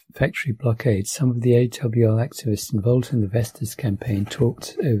Newport factory blockade, some of the AWL activists involved in the Vestas campaign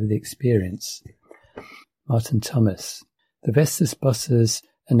talked over the experience. Martin Thomas. The Vestas bosses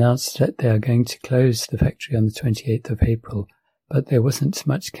announced that they are going to close the factory on the 28th of April, but there wasn't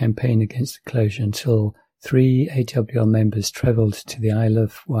much campaign against the closure until 3 AWL members travelled to the Isle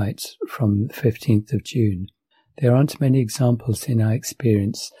of Wight from the 15th of June. There aren't many examples in our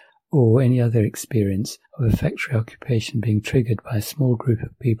experience or any other experience of a factory occupation being triggered by a small group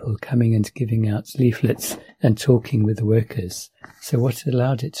of people coming and giving out leaflets and talking with the workers. So what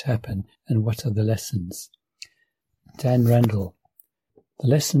allowed it to happen, and what are the lessons? Dan Randall. The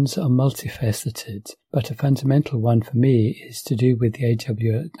lessons are multifaceted, but a fundamental one for me is to do with the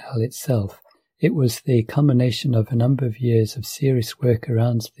AWL itself. It was the culmination of a number of years of serious work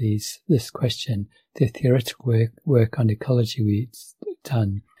around this question, the theoretical work on ecology we'd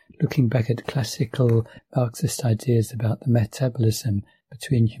done, looking back at classical Marxist ideas about the metabolism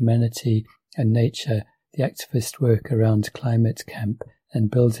between humanity and nature, the activist work around climate camp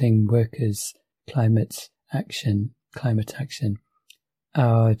and building workers' climate action,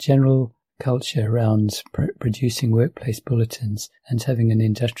 our general culture around producing workplace bulletins and having an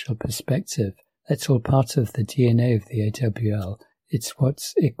industrial perspective. That's all part of the DNA of the AWL. It's what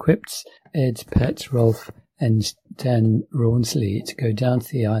equipped Ed, Pat, Rolf and Dan Rawnsley to go down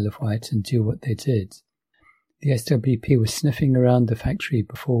to the Isle of Wight and do what they did. The SWP was sniffing around the factory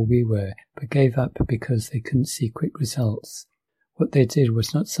before we were, but gave up because they couldn't see quick results. What they did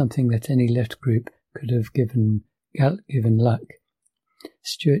was not something that any left group could have given luck.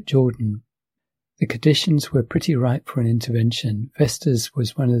 Stuart Jordan. The conditions were pretty ripe for an intervention. Vestas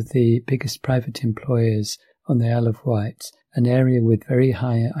was one of the biggest private employers on the Isle of Wight, an area with very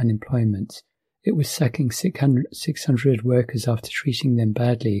high unemployment. It was sacking 600 workers after treating them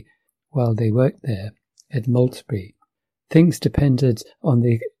badly while they worked there at Maltby. Things depended on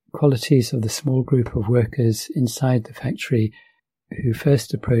the qualities of the small group of workers inside the factory who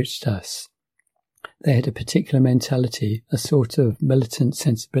first approached us. They had a particular mentality, a sort of militant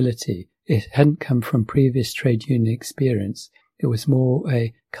sensibility. It hadn't come from previous trade union experience. It was more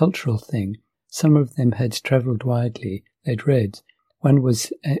a cultural thing. Some of them had travelled widely. They'd read. One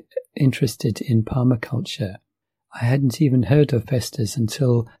was interested in permaculture. I hadn't even heard of Vestas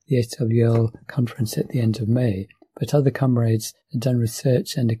until the SWL conference at the end of May, but other comrades had done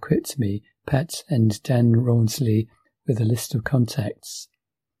research and equipped me, Pat and Dan Rawnsley, with a list of contacts.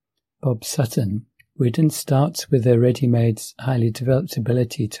 Bob Sutton. We didn't start with a ready-made, highly developed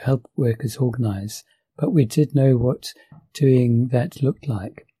ability to help workers organise, but we did know what doing that looked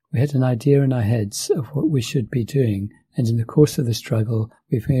like. We had an idea in our heads of what we should be doing, and in the course of the struggle,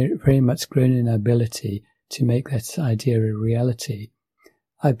 we've very much grown in our ability to make that idea a reality.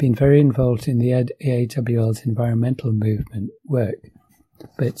 I've been very involved in the AWL's environmental movement work,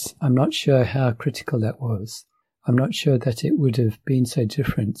 but I'm not sure how critical that was. I'm not sure that it would have been so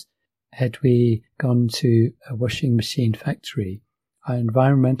different had we gone to a washing machine factory. Our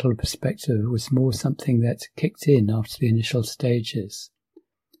environmental perspective was more something that kicked in after the initial stages.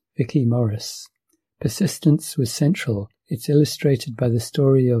 Vicky Morris. Persistence was central. It's illustrated by the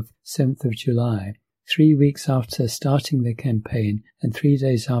story of 7th of July. 3 weeks after starting the campaign and 3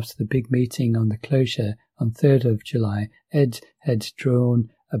 days after the big meeting on the closure on 3rd of July, Ed had drawn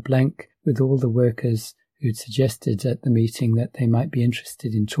a blank with all the workers who'd suggested at the meeting that they might be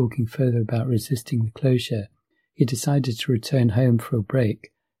interested in talking further about resisting the closure. He decided to return home for a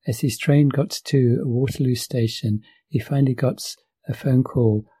break. As his train got to a Waterloo station, he finally got a phone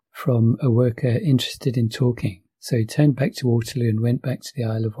call from a worker interested in talking. So he turned back to Waterloo and went back to the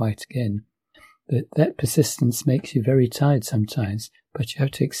Isle of Wight again. That persistence makes you very tired sometimes, but you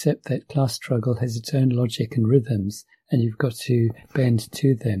have to accept that class struggle has its own logic and rhythms, and you've got to bend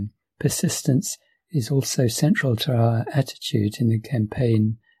to them. Persistence is also central to our attitude in the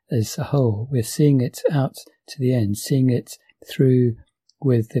campaign as a whole. We're seeing it out to the end, seeing it through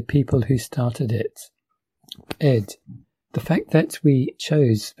with the people who started it. Ed. The fact that we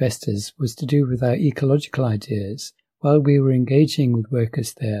chose Vestas was to do with our ecological ideas. While we were engaging with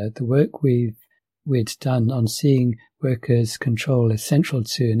workers there, the work we'd done on seeing workers' control as central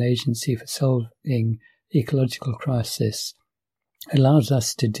to an agency for solving ecological crisis allowed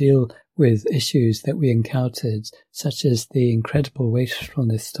us to deal with issues that we encountered, such as the incredible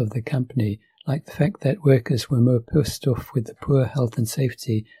wastefulness of the company, like the fact that workers were more pissed off with the poor health and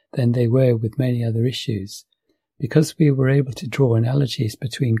safety than they were with many other issues. Because we were able to draw analogies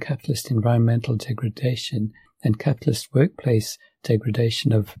between capitalist environmental degradation and capitalist workplace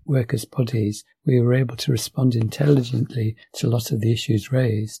degradation of workers' bodies, we were able to respond intelligently to a lot of the issues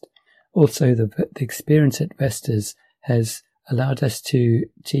raised. Also, the experience at Vestas has allowed us to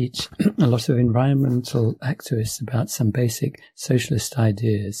teach a lot of environmental activists about some basic socialist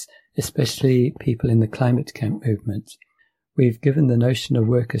ideas, especially people in the climate camp movement. We've given the notion of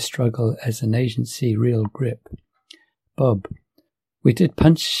worker struggle as an agency real grip. Bob. We did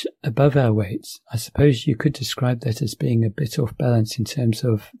punch above our weight. I suppose you could describe that as being a bit off balance in terms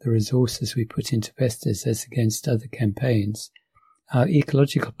of the resources we put into Vestas as against other campaigns. Our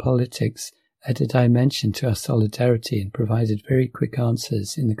ecological politics added dimension to our solidarity and provided very quick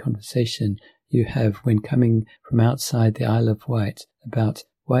answers in the conversation you have when coming from outside the Isle of Wight about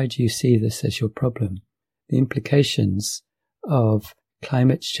why do you see this as your problem. The implications of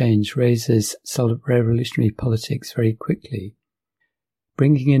climate change raises revolutionary politics very quickly.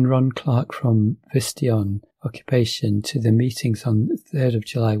 Bringing in Ron Clark from Vistion Occupation to the meetings on the 3rd of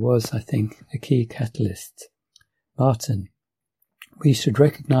July was, I think, a key catalyst. Martin, we should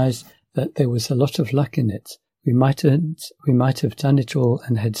recognise that there was a lot of luck in it. We might have done it all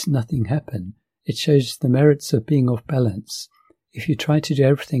and had nothing happen. It shows the merits of being off balance. If you try to do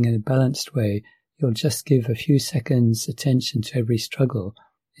everything in a balanced way, you'll just give a few seconds attention to every struggle.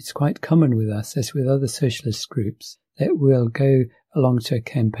 It's quite common with us, as with other socialist groups, that we'll go along to a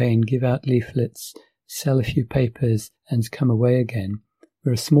campaign, give out leaflets, sell a few papers, and come away again.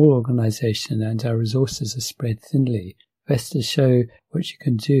 We're a small organisation and our resources are spread thinly. Vestas show what you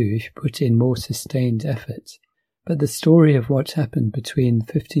can do if you put in more sustained effort. But the story of what happened between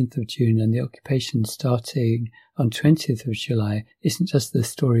the 15th of June and the occupation starting on 20th of July isn't just the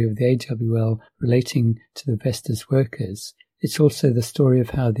story of the AWL relating to the Vestas workers. It's also the story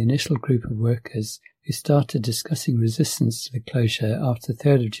of how the initial group of workers who started discussing resistance to the closure after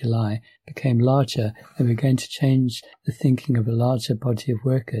 3rd of July became larger and began to change the thinking of a larger body of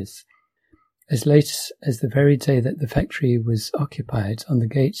workers. As late as the very day that the factory was occupied, on the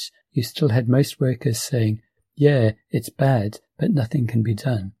gates you still had most workers saying, "Yeah, it's bad, but nothing can be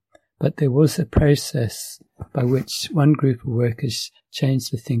done." But there was a process by which one group of workers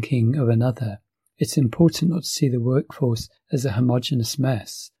changed the thinking of another. It's important not to see the workforce as a homogeneous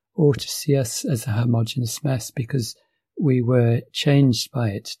mass, or to see us as a homogeneous mass, because we were changed by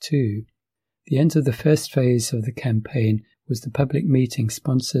it too. The end of the first phase of the campaign was the public meeting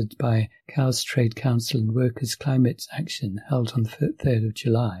sponsored by Cowes Trade Council and Workers' Climate Action held on the 3rd of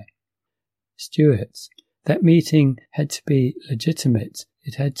July. Stuart, that meeting had to be legitimate.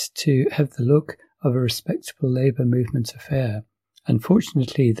 It had to have the look of a respectable labour movement affair.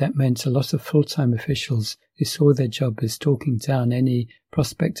 Unfortunately, that meant a lot of full-time officials who saw their job as talking down any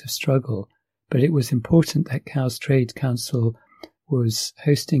prospect of struggle. But it was important that Cowes Trade Council was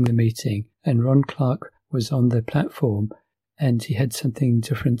hosting the meeting and Ron Clark was on the platform and he had something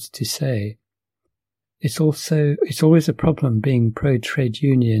different to say. It's always a problem being pro-trade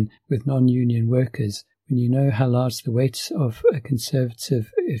union with non-union workers when you know how large the weight of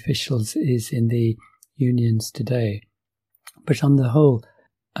conservative officials is in the unions today. But on the whole,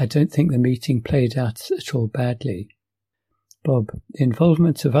 I don't think the meeting played out at all badly. Bob, the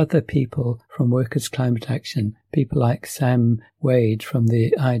involvement of other people from Workers' Climate Action, people like Sam Wade from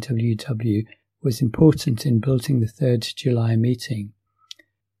the IWW, was important in building the 3rd July meeting.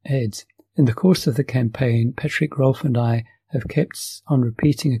 Ed, in the course of the campaign, Patrick Rolfe and I have kept on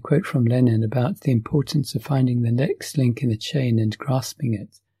repeating a quote from Lenin about the importance of finding the next link in the chain and grasping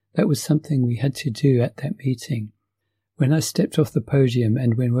it. That was something we had to do at that meeting. When I stepped off the podium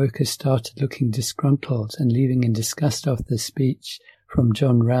and when workers started looking disgruntled and leaving in disgust after the speech from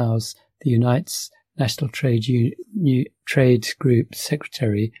John Rouse, the Unite's National Trade Group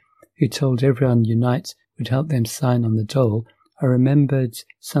Secretary, who told everyone Unite would help them sign on the dole, I remembered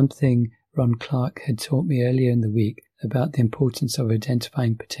something Ron Clark had taught me earlier in the week about the importance of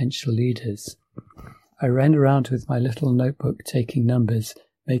identifying potential leaders. I ran around with my little notebook taking numbers,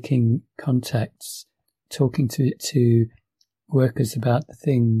 making contacts, talking to workers about the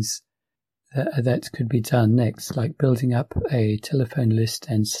things that could be done next, like building up a telephone list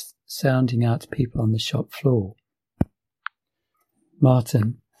and sounding out people on the shop floor.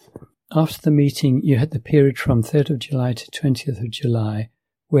 Martin, after the meeting you had the period from 3rd of July to 20th of July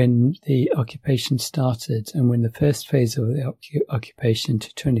when the occupation started, and when the first phase of the occupation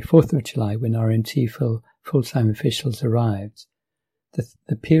to 24th of July when RMT full-time officials arrived.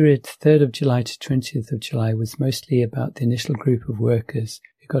 The period 3rd of July to 20th of July was mostly about the initial group of workers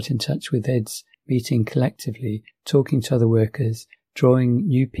who got in touch with Ed's meeting collectively, talking to other workers, drawing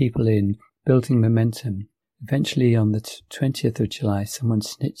new people in, building momentum. Eventually, on the 20th of July, someone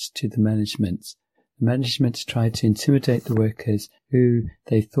snitched to the management. The management tried to intimidate the workers who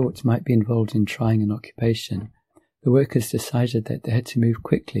they thought might be involved in trying an occupation. The workers decided that they had to move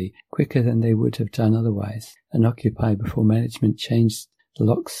quickly, quicker than they would have done otherwise, and occupy before management changed the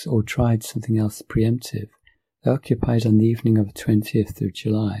locks or tried something else preemptive. They occupied on the evening of the 20th of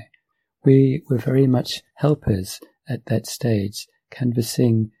July. We were very much helpers at that stage,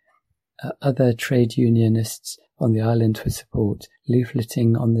 canvassing other trade unionists on the island for support,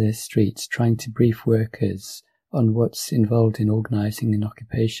 leafleting on the streets, trying to brief workers on what's involved in organising an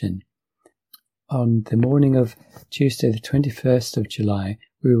occupation. On the morning of Tuesday the 21st of July,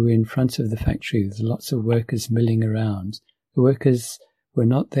 we were in front of the factory with lots of workers milling around. The workers were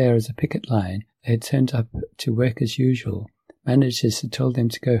not there as a picket line. They had turned up to work as usual. Managers had told them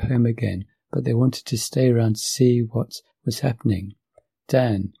to go home again, but they wanted to stay around to see what was happening.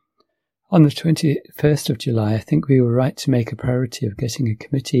 Dan. On the 21st of July, I think we were right to make a priority of getting a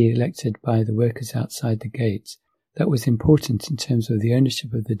committee elected by the workers outside the gate. That was important in terms of the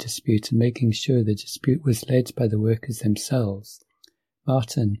ownership of the dispute and making sure the dispute was led by the workers themselves.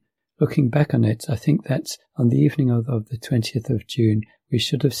 Martin, looking back on it, I think that on the evening of the 20th of June, we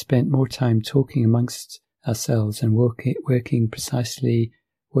should have spent more time talking amongst ourselves and working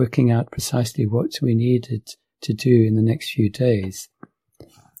out precisely what we needed to do in the next few days.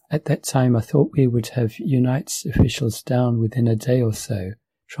 At that time, I thought we would have Unite's officials down within a day or so,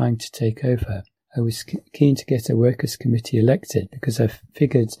 trying to take over. I was keen to get a workers' committee elected because I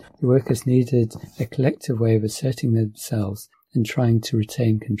figured the workers needed a collective way of asserting themselves and trying to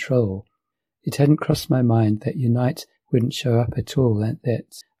retain control. It hadn't crossed my mind that Unite wouldn't show up at all and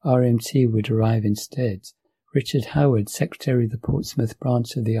that RMT would arrive instead. Richard Howard, secretary of the Portsmouth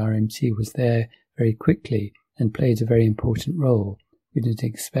branch of the RMT, was there very quickly and played a very important role. We didn't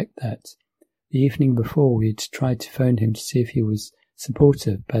expect that. The evening before, we'd tried to phone him to see if he was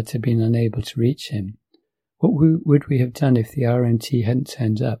supportive, but had been unable to reach him. What would we have done if the RMT hadn't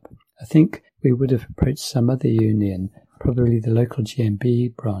turned up? I think we would have approached some other union, probably the local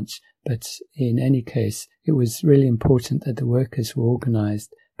GMB branch, but in any case, it was really important that the workers were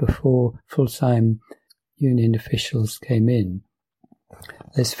organised before full-time union officials came in.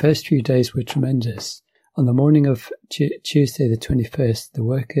 Those first few days were tremendous. On the morning of Tuesday the 21st, the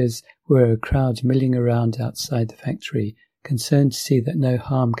workers were a crowd milling around outside the factory, concerned to see that no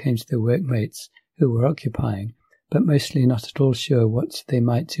harm came to their workmates who were occupying, but mostly not at all sure what they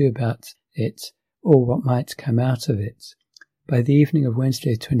might do about it or what might come out of it. By the evening of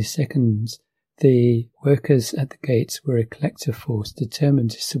Wednesday the 22nd, the workers at the gates were a collective force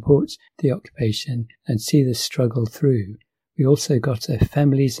determined to support the occupation and see the struggle through. We also got a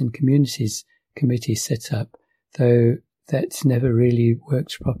families and communities committee set up, though that never really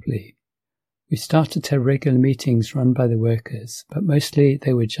worked properly. We started to have regular meetings run by the workers, but mostly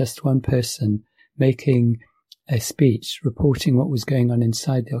they were just one person making a speech, reporting what was going on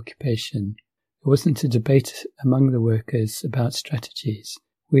inside the occupation. It wasn't a debate among the workers about strategies.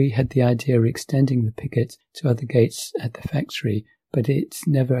 We had the idea of extending the picket to other gates at the factory, but it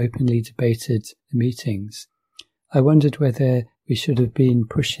never openly debated the meetings. I wondered whether we should have been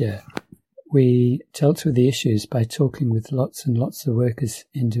pushier. We dealt with the issues by talking with lots and lots of workers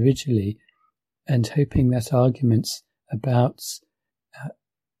individually and hoping that arguments about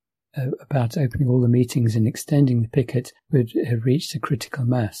opening all the meetings and extending the picket would have reached a critical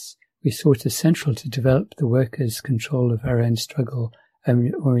mass. We saw it essential to develop the workers' control of our own struggle,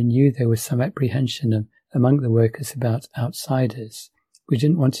 or we knew there was some apprehension among the workers about outsiders. We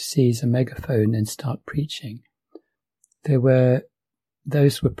didn't want to seize a megaphone and start preaching.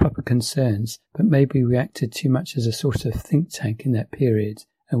 Those were proper concerns, but maybe we acted too much as a sort of think tank in that period,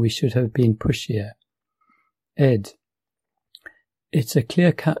 and we should have been pushier. Ed. It's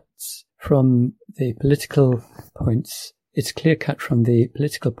clear cut from the political point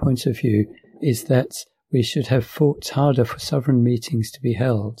of view is that we should have fought harder for sovereign meetings to be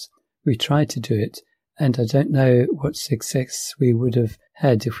held. We tried to do it, and I don't know what success we would have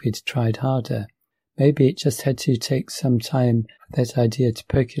had if we'd tried harder. Maybe it just had to take some time for that idea to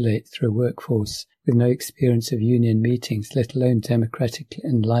percolate through a workforce with no experience of union meetings, let alone democratic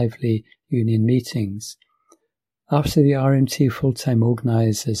and lively union meetings. After the RMT full-time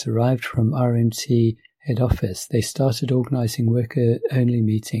organisers arrived from RMT head office, they started organising worker-only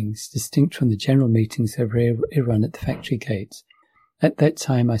meetings, distinct from the general meetings that were run at the factory gates. At that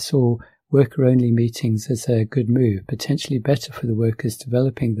time, I saw worker-only meetings as a good move, potentially better for the workers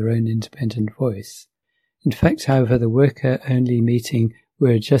developing their own independent voice. In fact, however, the worker-only meeting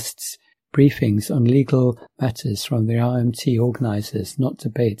were just briefings on legal matters from the RMT organisers, not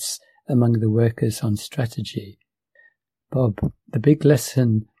debates among the workers on strategy. Bob, the big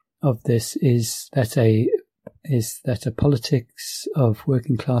lesson of this is that a politics of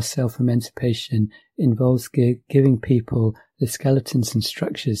working-class self-emancipation involves giving people the skeletons and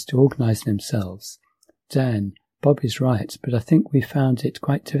structures to organise themselves. Dan, Bob is right, but I think we found it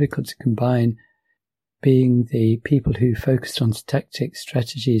quite difficult to combine being the people who focused on tactics,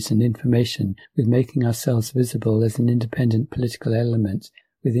 strategies and information with making ourselves visible as an independent political element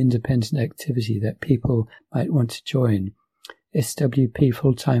with independent activity that people might want to join. SWP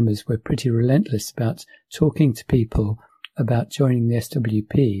full-timers were pretty relentless about talking to people about joining the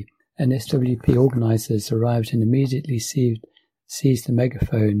SWP, and SWP organisers arrived and immediately seized the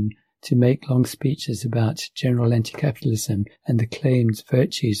megaphone to make long speeches about general anti-capitalism and the claimed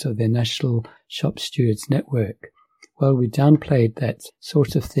virtues of their National Shop Stewards network. Well, we downplayed that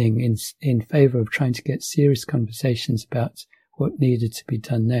sort of thing in favour of trying to get serious conversations about what needed to be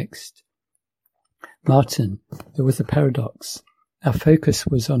done next. Martin, there was a paradox. Our focus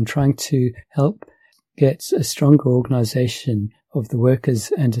was on trying to help get a stronger organisation of the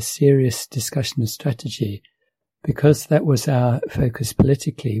workers and a serious discussion of strategy. Because that was our focus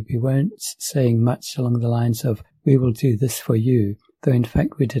politically, we weren't saying much along the lines of, we will do this for you, though in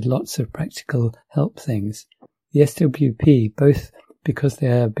fact we did lots of practical help things. The SWP, both because they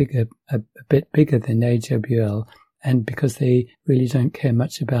are a bit bigger than AWL, and because they really don't care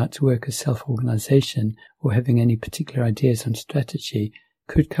much about workers' self-organisation or having any particular ideas on strategy,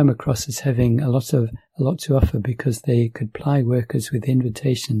 could come across as having a lot to offer, because they could ply workers with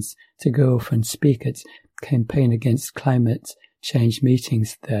invitations to go off and speak at campaign against climate change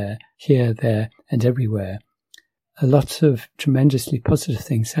meetings here, there, and everywhere. A lot of tremendously positive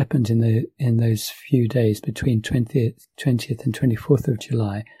things happened in those few days between 20th and 24th of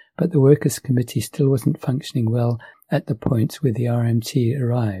July, but the Workers' Committee still wasn't functioning well at the point where the RMT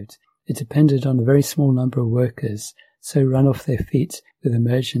arrived. It depended on a very small number of workers, so run off their feet with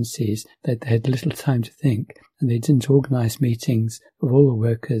emergencies that they had little time to think, and they didn't organise meetings of all the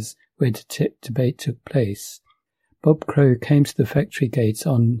workers where debate took place. Bob Crow came to the factory gates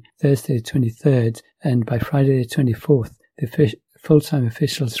on Thursday the 23rd, and by Friday the 24th, the full-time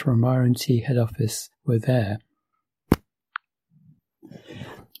officials from RMT head office were there.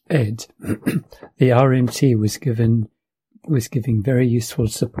 Ed, the RMT was giving very useful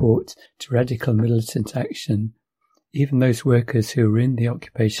support to radical militant action. Even those workers who were in the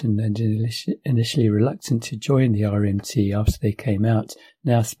occupation and initially reluctant to join the RMT after they came out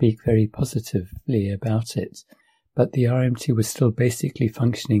now speak very positively about it. But the RMT was still basically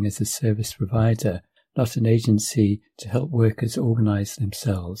functioning as a service provider, not an agency to help workers organise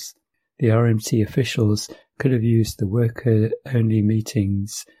themselves. The RMT officials could have used the worker-only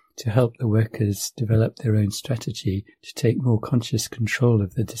meetings to help the workers develop their own strategy to take more conscious control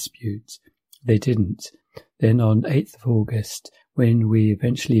of the dispute. They didn't. Then on 8th of August, when we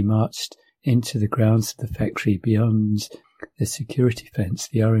eventually marched into the grounds of the factory beyond the security fence,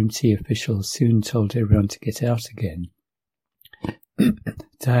 the RMT officials soon told everyone to get out again.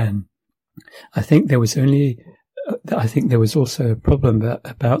 Dan, I think there was also a problem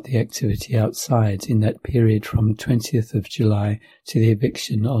about the activity outside in that period from 20th of July to the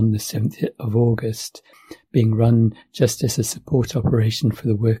eviction on the 7th of August, being run just as a support operation for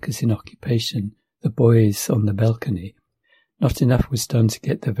the workers in occupation, the boys on the balcony. Not enough was done to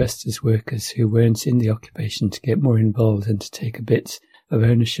get the Vestas workers who weren't in the occupation to get more involved and to take a bit of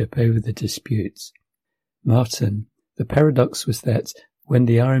ownership over the disputes. Martin, the paradox was that when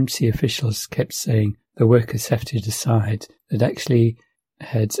the RMT officials kept saying the workers have to decide, that actually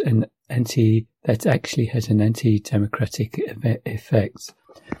had an anti-democratic effect.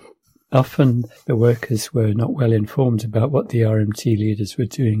 Often the workers were not well informed about what the RMT leaders were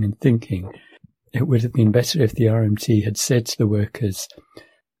doing and thinking. It would have been better if the RMT had said to the workers,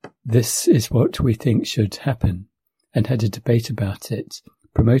 "This is what we think should happen," and had a debate about it.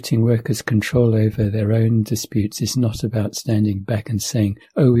 Promoting workers' control over their own disputes is not about standing back and saying,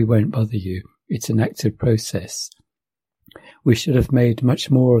 "Oh, we won't bother you." It's an active process. We should have made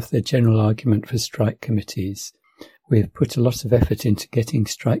much more of the general argument for strike committees. We have put a lot of effort into getting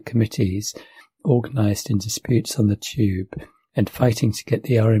strike committees organised in disputes on the tube, and fighting to get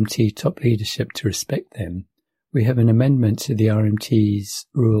the RMT top leadership to respect them. We have an amendment to the RMT's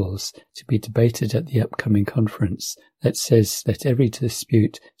rules to be debated at the upcoming conference that says that every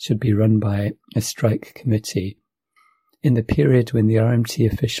dispute should be run by a strike committee. In the period when the RMT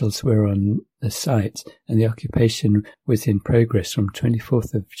officials were on the site and the occupation was in progress from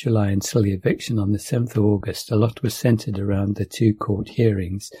 24th of July until the eviction on the 7th of August, a lot was centred around the two court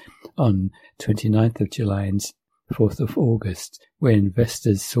hearings on 29th of July and 4th of August, where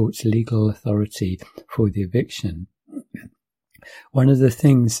investors sought legal authority for the eviction. One of the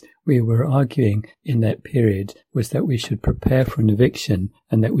things we were arguing in that period was that we should prepare for an eviction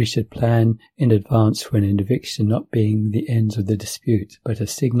and that we should plan in advance for an eviction not being the end of the dispute, but a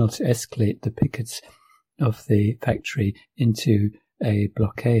signal to escalate the pickets of the factory into a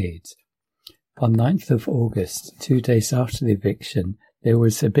blockade. On 9th of August, 2 days after the eviction, there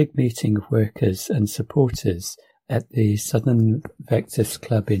was a big meeting of workers and supporters at the Southern Vectors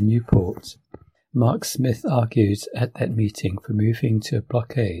Club in Newport. Mark Smith argued at that meeting for moving to a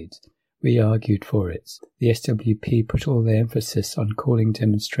blockade. We argued for it. The SWP put all their emphasis on calling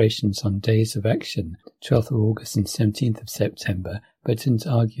demonstrations on days of action, 12th of August and 17th of September, but didn't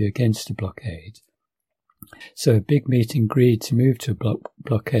argue against a blockade. So a big meeting agreed to move to a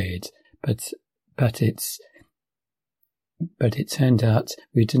blockade, but it turned out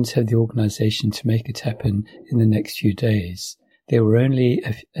we didn't have the organisation to make it happen in the next few days. There were only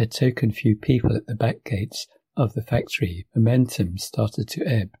a token few people at the back gates of the factory. Momentum started to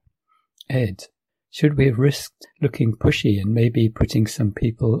ebb. Ed, should we have risked looking pushy and maybe putting some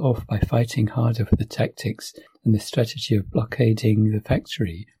people off by fighting harder for the tactics and the strategy of blockading the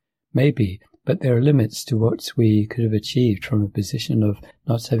factory? Maybe, but there are limits to what we could have achieved from a position of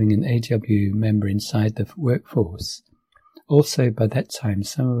not having an AW member inside the workforce. Also, by that time,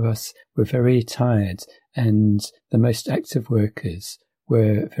 some of us were very tired, and the most active workers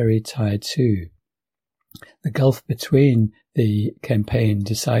were very tired too. The gulf between the campaign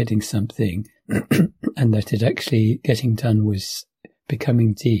deciding something and that it actually getting done was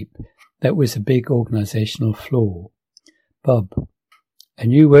becoming deep. That was a big organisational flaw. Bob, a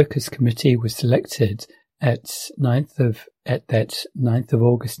new workers' committee was selected at that 9th of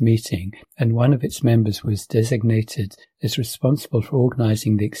August meeting, and one of its members was designated as responsible for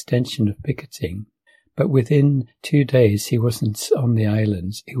organising the extension of picketing. But within 2 days he wasn't on the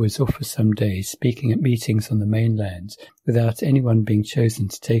island. He was off for some days, speaking at meetings on the mainland, without anyone being chosen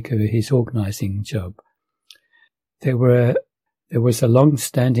to take over his organising job. There was a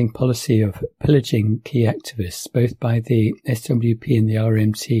long-standing policy of pillaging key activists, both by the SWP and the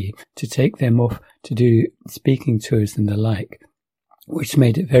RMT, to take them off to do speaking tours and the like, which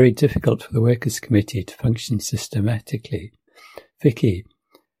made it very difficult for the Workers' Committee to function systematically. Vicky,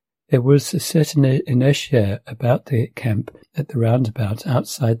 there was a certain inertia about the camp at the roundabout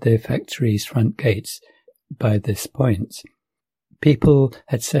outside the factory's front gates by this point. People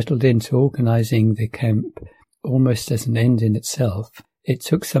had settled into organising the camp almost as an end in itself. It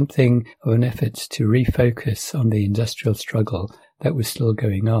took something of an effort to refocus on the industrial struggle that was still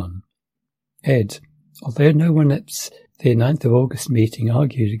going on. Ed, although no one at the 9th of August meeting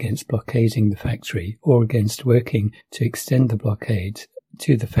argued against blockading the factory or against working to extend the blockade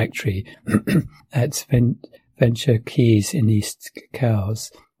to the factory at Venture Keys in East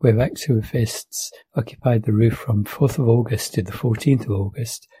Cowes, where activists occupied the roof from 4th of August to the 14th of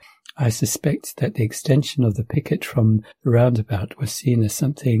August, I suspect that the extension of the picket from the roundabout was seen as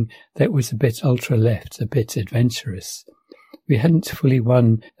something that was a bit ultra-left, a bit adventurous. We hadn't fully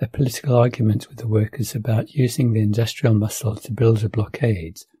won a political argument with the workers about using the industrial muscle to build a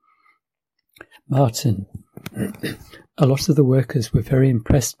blockade. Martin, a lot of the workers were very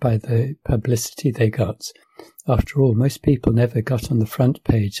impressed by the publicity they got. After all, most people never got on the front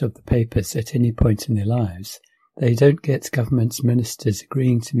page of the papers at any point in their lives. They don't get government ministers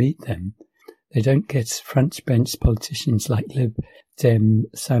agreeing to meet them. They don't get front-bench politicians like Lib Dem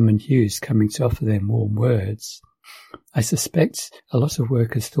Simon Hughes coming to offer them warm words. I suspect a lot of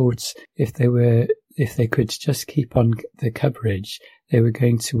workers thought if they could just keep on the coverage, they were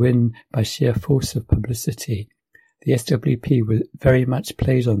going to win by sheer force of publicity. The SWP very much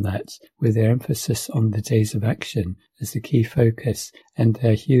played on that, with their emphasis on the days of action as the key focus and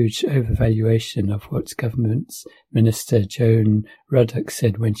their huge overvaluation of what Government Minister Joan Ruddock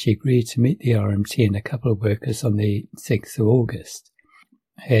said when she agreed to meet the RMT and a couple of workers on the 6th of August.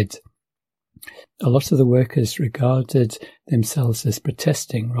 Ed, a lot of the workers regarded themselves as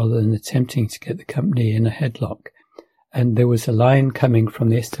protesting rather than attempting to get the company in a headlock. And there was a line coming from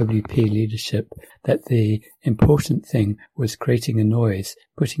the SWP leadership that the important thing was creating a noise,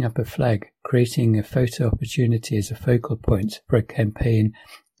 putting up a flag, creating a photo opportunity as a focal point for a campaign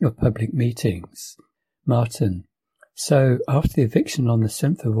of public meetings. Martin, so after the eviction on the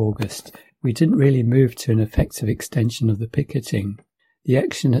 7th of August, we didn't really move to an effective extension of the picketing. The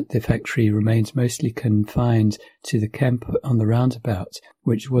action at the factory remained mostly confined to the camp on the roundabout,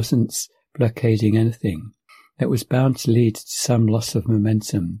 which wasn't blockading anything. That was bound to lead to some loss of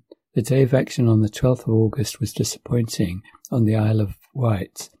momentum. The day of action on the 12th of August was disappointing on the Isle of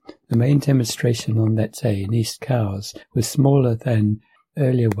Wight. The main demonstration on that day in East Cowes was smaller than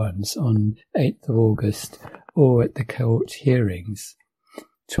earlier ones on 8th of August or at the court hearings.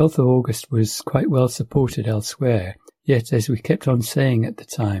 12th of August was quite well supported elsewhere, yet as we kept on saying at the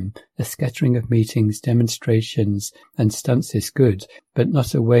time, a scattering of meetings, demonstrations and stunts is good, but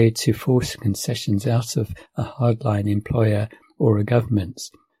not a way to force concessions out of a hardline employer or a government.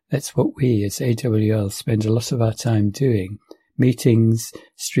 That's what we as AWL spend a lot of our time doing. Meetings,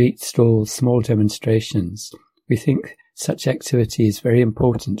 street stalls, small demonstrations. We think such activity is very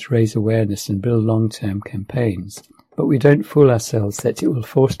important to raise awareness and build long-term campaigns, but we don't fool ourselves that it will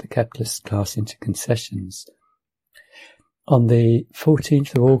force the capitalist class into concessions. On the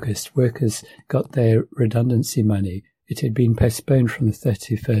 14th of August, workers got their redundancy money. It had been postponed from the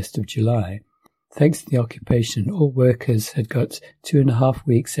 31st of July. Thanks to the occupation, all workers had got 2.5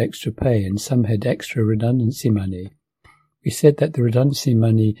 weeks extra pay and some had extra redundancy money. We said that the redundancy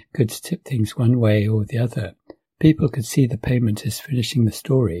money could tip things one way or the other. People could see the payment as finishing the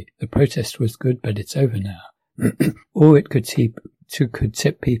story. The protest was good, but it's over now. Or it could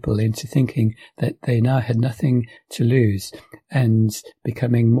tip people into thinking that they now had nothing to lose and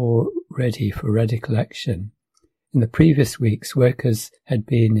becoming more ready for radical action. In the previous weeks, workers had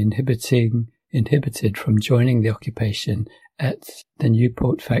been inhibited from joining the occupation at the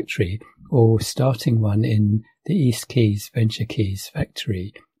Newport factory or starting one in the East Quays Venture Keys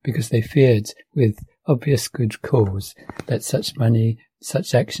factory because they feared, with obvious good cause, that such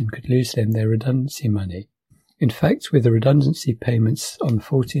action could lose them their redundancy money. In fact, with the redundancy payments on the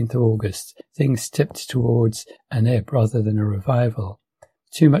 14th of August, things tipped towards an ebb rather than a revival.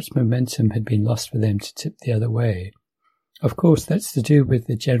 Too much momentum had been lost for them to tip the other way. Of course, that's to do with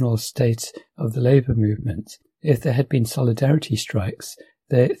the general state of the labour movement. If there had been solidarity strikes,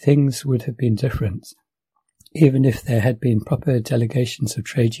 things would have been different. Even if there had been proper delegations of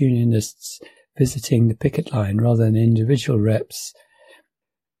trade unionists visiting the picket line rather than individual reps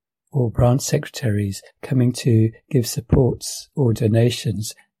or branch secretaries coming to give supports or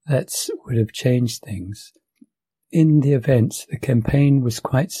donations, that would have changed things. In the event, the campaign was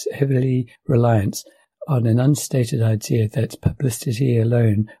quite heavily reliant on an unstated idea that publicity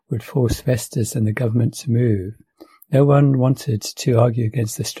alone would force Vestas and the government to move. No one wanted to argue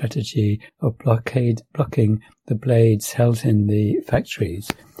against the strategy of blocking the blades held in the factories,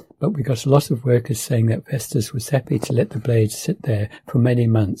 but we got a lot of workers saying that Vestas was happy to let the blades sit there for many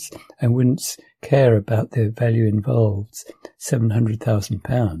months and wouldn't care about the value involved,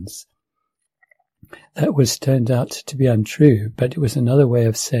 £700,000. That was turned out to be untrue, but it was another way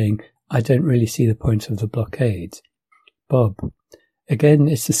of saying, I don't really see the point of the blockade. Bob. Again,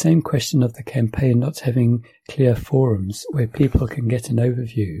 it's the same question of the campaign not having clear forums where people can get an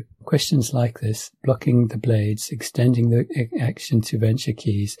overview. Questions like this, blocking the blades, extending the action to Venture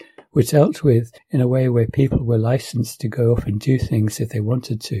Keys, were dealt with in a way where people were licensed to go off and do things if they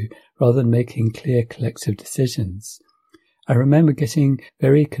wanted to, rather than making clear collective decisions. I remember getting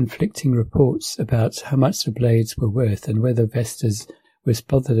very conflicting reports about how much the blades were worth and whether Vestas was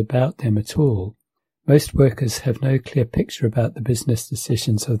bothered about them at all. Most workers have no clear picture about the business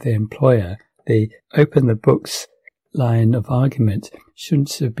decisions of their employer. The open the books line of argument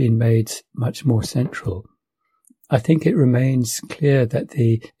shouldn't have been made much more central. I think it remains clear that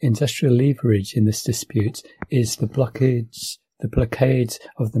the industrial leverage in this dispute is the blockade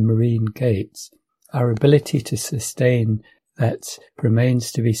of the Marine Gates. Our ability to sustain that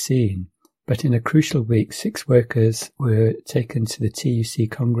remains to be seen. But in a crucial week, 6 workers were taken to the TUC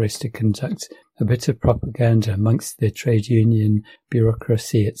Congress to conduct a bit of propaganda amongst the trade union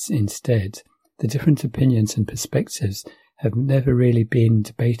bureaucracy instead. The different opinions and perspectives have never really been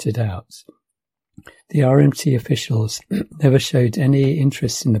debated out. The RMT officials never showed any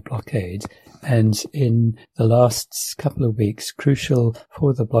interest in the blockade, and in the last couple of weeks, crucial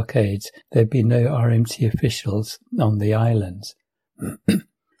for the blockade, there had been no RMT officials on the island.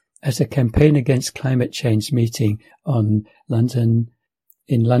 At a campaign against climate change meeting in London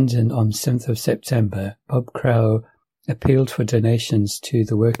on 7th of September, Bob Crow appealed for donations to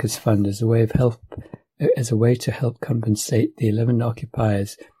the Workers' Fund as a way to help compensate the 11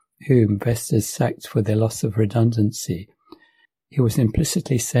 occupiers whom Vestas sacked for their loss of redundancy. He was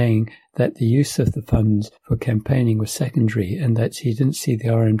implicitly saying that the use of the fund for campaigning was secondary and that he didn't see the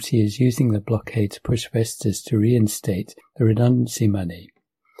RMT as using the blockade to push Vestas to reinstate the redundancy money.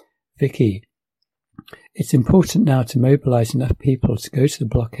 Vicky, it's important now to mobilise enough people to go to the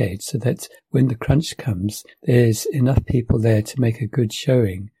blockade so that when the crunch comes, there's enough people there to make a good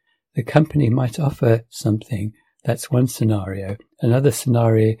showing. The company might offer something. That's one scenario. Another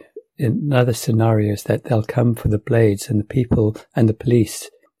scenario is that they'll come for the blades and the people and the police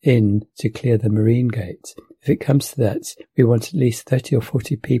in to clear the Marine Gate. If it comes to that, we want at least 30 or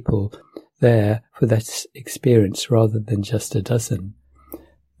 40 people there for that experience rather than just a dozen.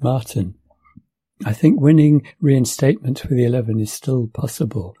 Martin, I think winning reinstatement for the 11 is still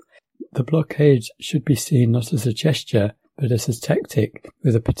possible. The blockade should be seen not as a gesture, but as a tactic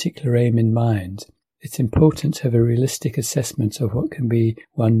with a particular aim in mind. It's important to have a realistic assessment of what can be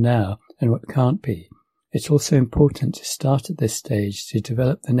won now and what can't be. It's also important to start at this stage to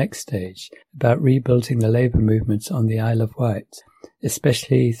develop the next stage about rebuilding the labour movement on the Isle of Wight,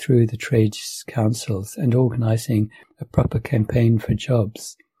 especially through the trades councils and organising a proper campaign for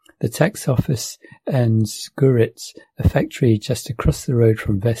jobs. The tax office and Gurit, a factory just across the road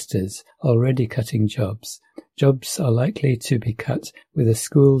from Vestas, are already cutting jobs. Jobs are likely to be cut with a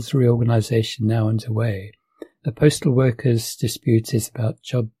schools reorganisation now underway. The postal workers' dispute is about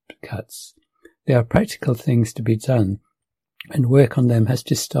job cuts. There are practical things to be done, and work on them has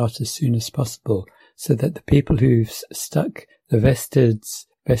to start as soon as possible, so that the people who've stuck the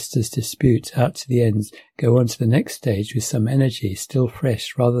Vestas dispute out to the ends go on to the next stage with some energy still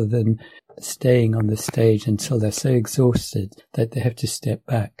fresh, rather than staying on the stage until they're so exhausted that they have to step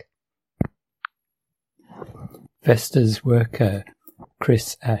back. Vestas worker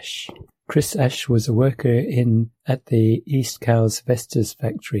Chris Ash. Chris Ash was a worker at the East Cowes Vestas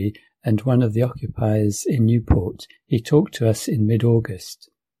factory and one of the occupiers in Newport. He talked to us in mid-August.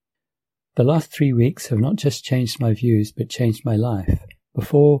 The last 3 weeks have not just changed my views, but changed my life.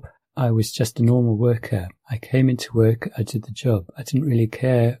 Before, I was just a normal worker. I came into work, I did the job. I didn't really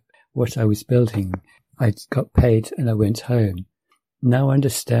care what I was building. I got paid and I went home. Now I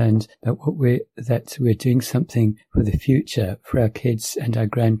understand that we're doing something for the future, for our kids and our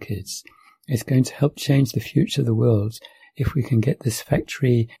grandkids. It's going to help change the future of the world if we can get this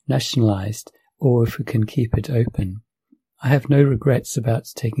factory nationalised, or if we can keep it open. I have no regrets about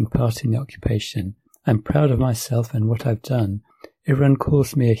taking part in the occupation. I'm proud of myself and what I've done. Everyone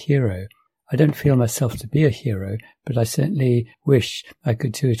calls me a hero. I don't feel myself to be a hero, but I certainly wish I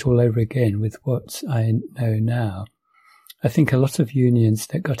could do it all over again with what I know now. I think a lot of unions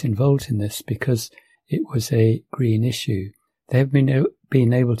that got involved in this because it was a green issue. They have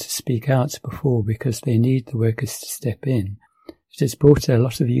been able to speak out before because they need the workers to step in. It has brought a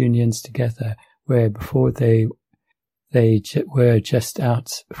lot of unions together where before they were just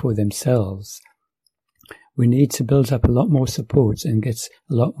out for themselves. We need to build up a lot more support and get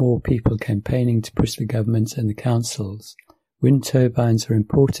a lot more people campaigning to push the government and the councils. Wind turbines are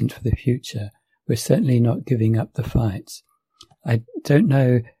important for the future. We're certainly not giving up the fight. I don't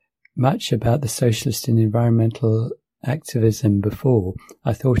know much about the socialist and environmental activism before.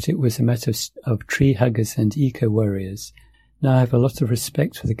 I thought it was a matter of tree huggers and eco-warriors. Now I have a lot of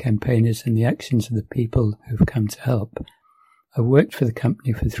respect for the campaigners and the actions of the people who've come to help. I've worked for the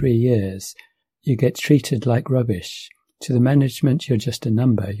company for 3 years. You get treated like rubbish. To the management, you're just a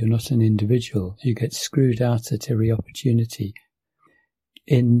number. You're not an individual. You get screwed out at every opportunity.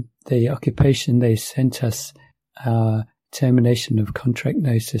 In the occupation, they sent us our termination of contract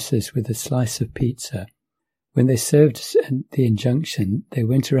notices with a slice of pizza. When they served the injunction, they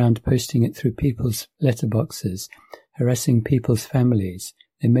went around posting it through people's letterboxes, harassing people's families.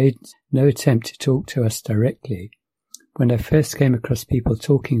 They made no attempt to talk to us directly. When I first came across people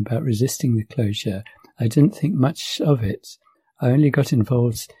talking about resisting the closure, I didn't think much of it. I only got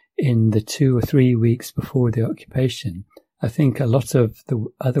involved in the 2 or 3 weeks before the occupation. I think a lot of the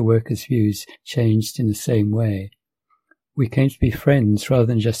other workers' views changed in the same way. We came to be friends rather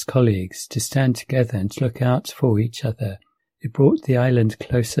than just colleagues, to stand together and to look out for each other. It brought the island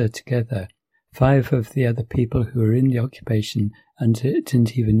closer together. 5 of the other people who were in the occupation and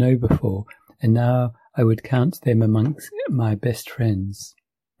didn't even know before, and now I would count them amongst my best friends.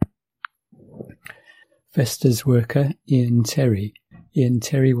 Vestas worker Ian Terry. Ian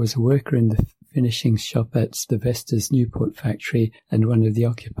Terry was a worker in the finishing shop at the Vestas Newport factory and one of the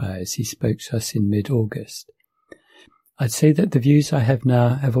occupiers. He spoke to us in mid-August. I'd say that the views I have now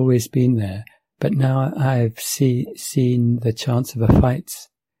have always been there, but now I've seen the chance of a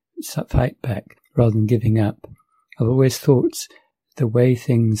fight back rather than giving up. I've always thought the way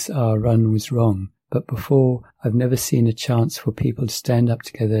things are run was wrong, but before I've never seen a chance for people to stand up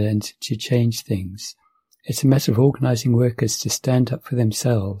together and to change things. It's a matter of organising workers to stand up for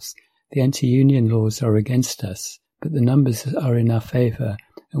themselves. The anti-union laws are against us, but the numbers are in our favour,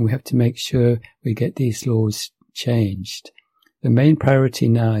 and we have to make sure we get these laws changed. The main priority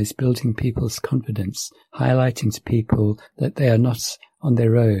now is building people's confidence, highlighting to people that they are not on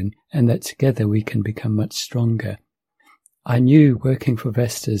their own and that together we can become much stronger. I knew working for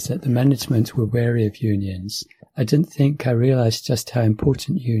Vestas that the management were wary of unions. I didn't think I realised just how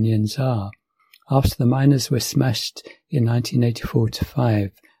important unions are. After the miners were smashed in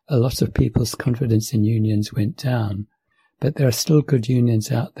 1984-5, a lot of people's confidence in unions went down. But there are still good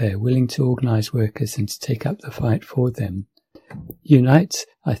unions out there willing to organise workers and to take up the fight for them. Unite,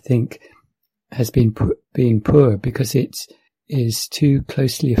 I think, has been poor because it is too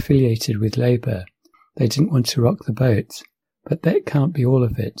closely affiliated with Labour. They didn't want to rock the boat. But that can't be all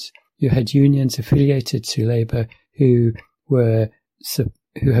of it. You had unions affiliated to Labour who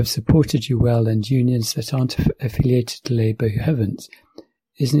have supported you well, and unions that aren't affiliated to Labour who haven't.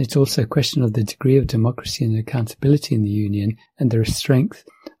 Isn't it also a question of the degree of democracy and accountability in the union and the strength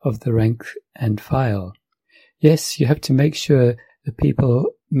of the rank and file? Yes, you have to make sure the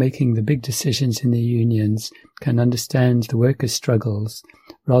people making the big decisions in the unions can understand the workers' struggles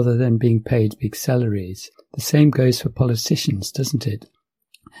rather than being paid big salaries. The same goes for politicians, doesn't it?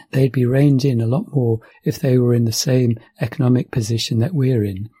 They'd be reined in a lot more if they were in the same economic position that we're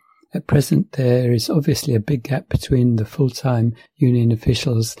in. At present, there is obviously a big gap between the full-time union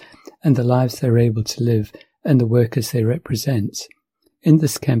officials and the lives they're able to live and the workers they represent. In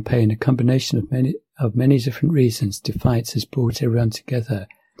this campaign, a combination of many different reasons to fight has brought everyone together.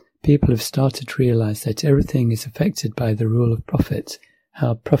 People have started to realize that everything is affected by the rule of profit,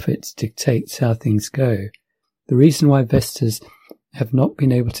 how profit dictates how things go. The reason why Vestas have not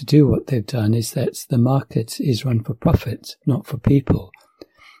been able to do what they've done is that the market is run for profit, not for people.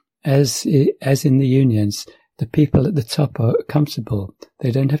 As in the unions, the people at the top are comfortable.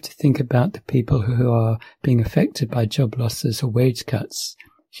 They don't have to think about the people who are being affected by job losses or wage cuts.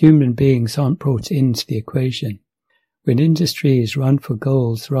 Human beings aren't brought into the equation. When industry is run for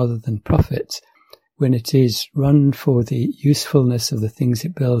goals rather than profit, when it is run for the usefulness of the things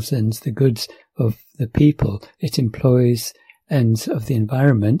it builds and the goods of the people it employs and of the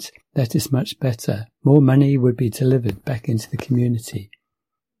environment, that is much better. More money would be delivered back into the community.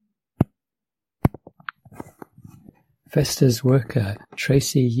 Vestas worker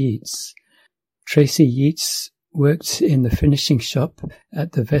Tracy Yeats. Tracy Yeats worked in the finishing shop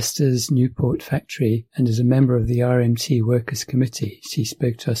at the Vestas Newport factory and is a member of the RMT Workers' Committee. She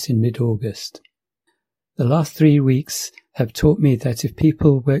spoke to us in mid-August. The last 3 weeks have taught me that if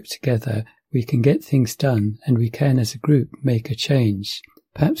people work together, we can get things done and we can, as a group, make a change.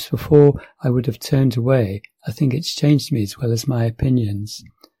 Perhaps before I would have turned away. I think it's changed me as well as my opinions.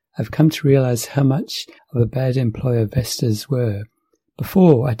 I've come to realize how much of a bad employer Vestas were.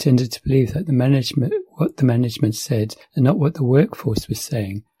 Before, I tended to believe that what the management said and not what the workforce was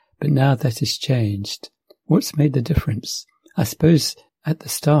saying, but now that has changed. What's made the difference? I suppose at the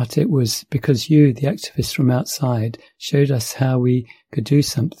start it was because you, the activists from outside, showed us how we could do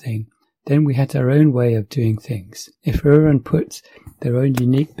something. Then we had our own way of doing things. If everyone put their own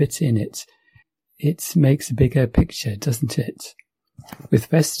unique bit in it, it makes a bigger picture, doesn't it? With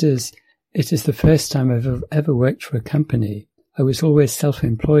Vestas, it is the first time I've ever worked for a company. I was always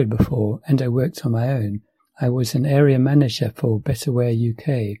self-employed before, and I worked on my own. I was an area manager for Betterware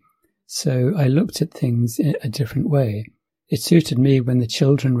UK, so I looked at things in a different way. It suited me when the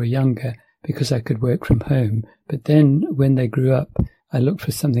children were younger because I could work from home, but then when they grew up, I looked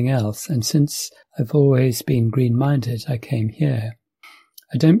for something else, and since I've always been green-minded, I came here.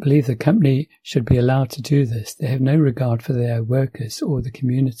 I don't believe the company should be allowed to do this. They have no regard for their workers or the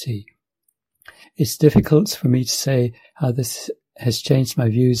community. It's difficult for me to say how this has changed my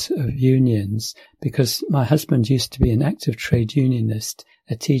views of unions, because my husband used to be an active trade unionist,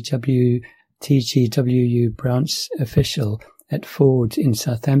 a TGWU branch official at Ford in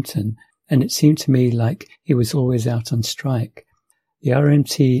Southampton, and it seemed to me like he was always out on strike. The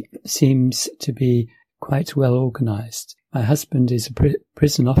RMT seems to be quite well organised. My husband is a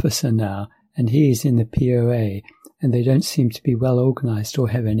prison officer now, and he is in the POA, and they don't seem to be well organised or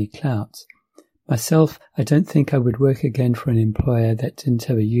have any clout. Myself, I don't think I would work again for an employer that didn't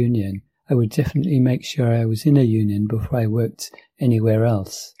have a union. I would definitely make sure I was in a union before I worked anywhere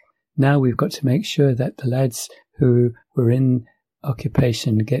else. Now we've got to make sure that the lads who were in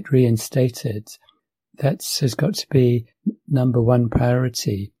occupation get reinstated. That has got to be number one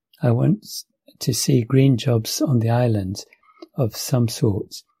priority. I want to see green jobs on the island of some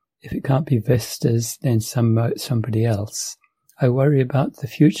sort. If it can't be Vestas, then somebody else. I worry about the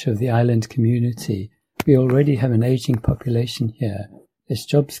future of the island community. We already have an aging population here. As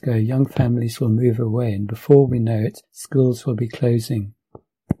jobs go, young families will move away, and before we know it, schools will be closing.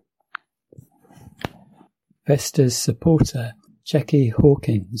 Vestas supporter, Jackie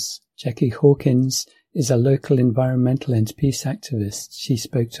Hawkins. Jackie Hawkins is a local environmental and peace activist. She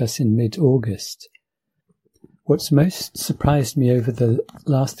spoke to us in mid-August. What's most surprised me over the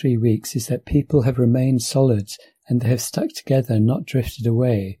last 3 weeks is that people have remained solid and they have stuck together and not drifted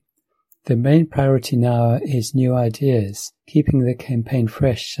away. The main priority now is new ideas, keeping the campaign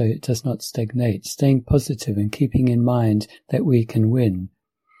fresh so it does not stagnate, staying positive and keeping in mind that we can win.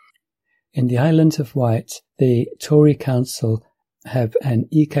 In the island of Wight, the Tory Council have an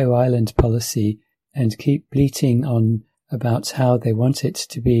eco-island policy and keep bleating on about how they want it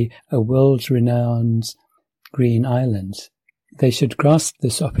to be a world-renowned green island. They should grasp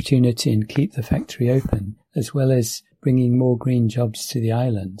this opportunity and keep the factory open, as well as bringing more green jobs to the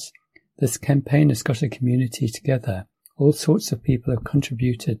island. This campaign has got a community together. All sorts of people have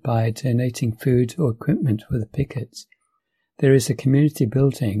contributed by donating food or equipment for the picket. There is a community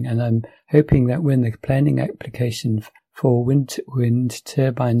building, and I'm hoping that when the planning application for wind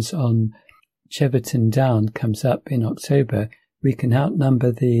turbines on Cheverton Down comes up in October, we can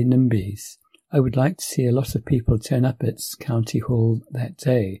outnumber the NIMBYs. I would like to see a lot of people turn up at County Hall that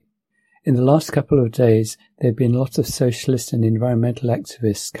day. In the last couple of days, there have been lots of socialist and environmental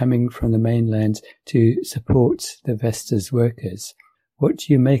activists coming from the mainland to support the Vestas workers. What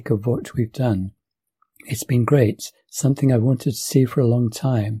do you make of what we've done? It's been great, something I've wanted to see for a long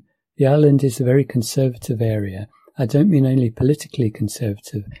time. The island is a very conservative area. I don't mean only politically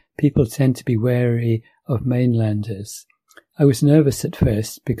conservative. People tend to be wary of mainlanders. I was nervous at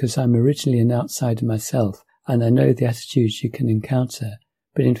first because I'm originally an outsider myself, and I know the attitudes you can encounter.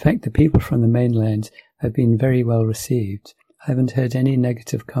 But in fact, the people from the mainland have been very well received. I haven't heard any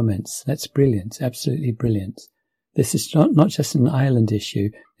negative comments. That's brilliant, absolutely brilliant. This is not just an island issue.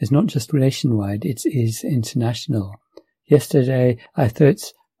 It's not just nationwide, it is international. Yesterday, I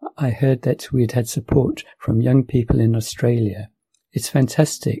heard that we'd had support from young people in Australia. It's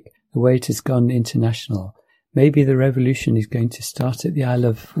fantastic, the way it has gone international. Maybe the revolution is going to start at the Isle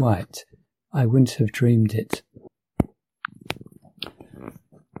of Wight. I wouldn't have dreamed it.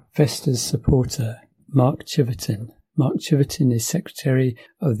 Vestas supporter, Mark Chiverton. Mark Chiverton is Secretary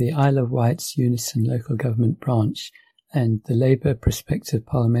of the Isle of Wight's Unison Local Government Branch and the Labour prospective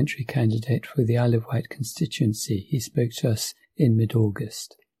parliamentary candidate for the Isle of Wight constituency. He spoke to us in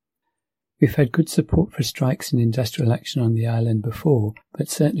mid-August. We've had good support for strikes and industrial action on the island before, but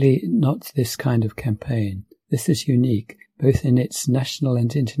certainly not this kind of campaign. This is unique, both in its national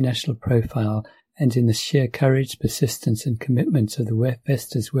and international profile and in the sheer courage, persistence and commitment of the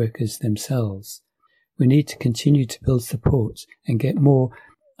Vestas workers themselves. We need to continue to build support and get more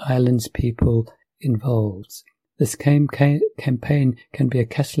islands people involved. This campaign can be a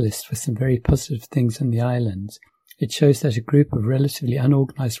catalyst for some very positive things on the island. It shows that a group of relatively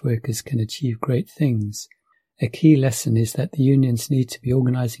unorganised workers can achieve great things. A key lesson is that the unions need to be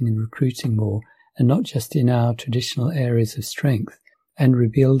organising and recruiting more, and not just in our traditional areas of strength, and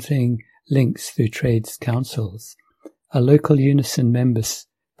rebuilding links through trades councils. Our local Unison members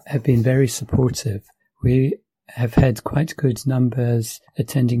have been very supportive. We have had quite good numbers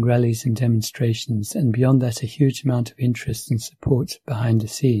attending rallies and demonstrations, and beyond that a huge amount of interest and support behind the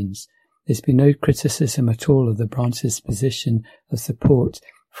scenes. There's been no criticism at all of the branch's position of support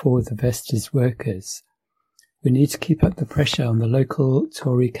for the Vestas workers. We need to keep up the pressure on the local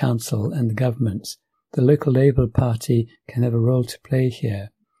Tory council and the government. The local Labour Party can have a role to play here.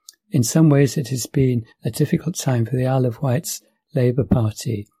 In some ways it has been a difficult time for the Isle of Wight's Labour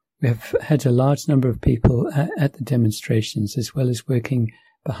Party. We have had a large number of people at the demonstrations, as well as working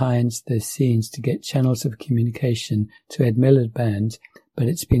behind the scenes to get channels of communication to Ed Miliband, but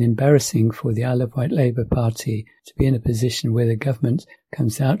it's been embarrassing for the Isle of Wight Labour Party to be in a position where the government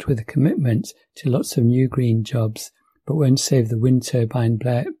comes out with a commitment to lots of new green jobs, but won't save the wind turbine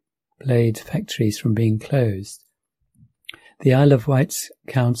blade factories from being closed. The Isle of Wight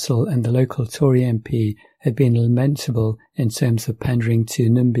Council and the local Tory MP have been lamentable in terms of pandering to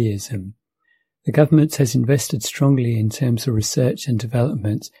NIMBYism. The government has invested strongly in terms of research and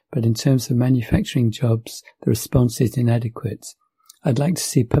development, but in terms of manufacturing jobs, the response is inadequate. I'd like to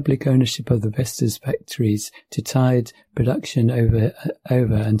see public ownership of the Vestas factories to tide production over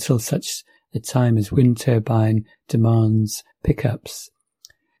until such a time as wind turbine demands pickups.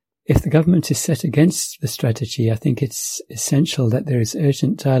 If the government is set against the strategy, I think it's essential that there is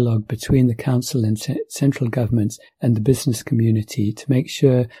urgent dialogue between the council and central government and the business community to make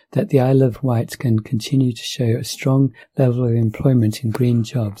sure that the Isle of Wight can continue to show a strong level of employment in green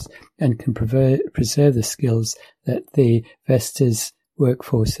jobs and can preserve the skills that the Vestas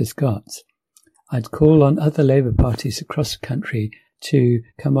workforce has got. I'd call on other Labour parties across the country to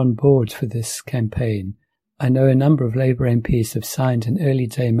come on board for this campaign. I know a number of Labour MPs have signed an early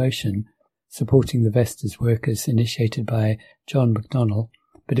day motion supporting the Vestas workers initiated by John McDonnell,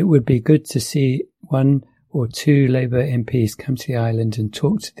 but it would be good to see one or two Labour MPs come to the island and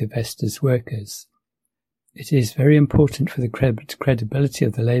talk to the Vestas workers. It is very important for the credibility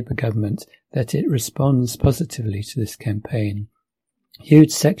of the Labour government that it responds positively to this campaign. Huge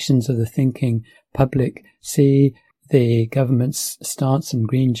sections of the thinking public see the government's stance on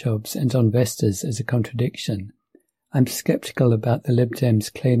green jobs and on Vestas as a contradiction. I'm sceptical about the Lib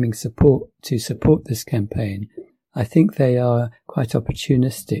Dems claiming support this campaign. I think they are quite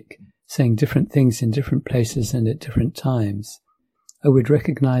opportunistic, saying different things in different places and at different times. I would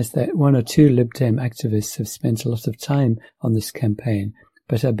recognise that one or two Lib Dem activists have spent a lot of time on this campaign,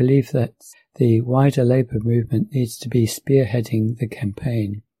 but I believe that the wider Labour movement needs to be spearheading the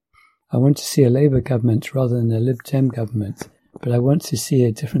campaign. I want to see a Labour government rather than a Lib Dem government, but I want to see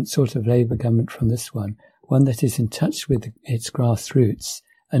a different sort of Labour government from this one that is in touch with its grassroots,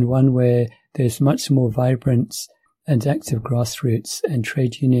 and one where there's much more vibrant and active grassroots and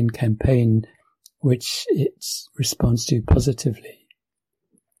trade union campaign which it responds to positively.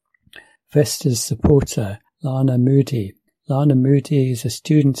 Vesta's supporter, Lana Moody. Lana Moody is a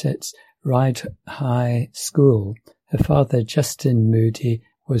student at Ryde High School. Her father, Justin Moody,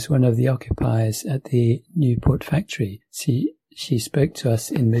 was one of the occupiers at the Newport factory. She spoke to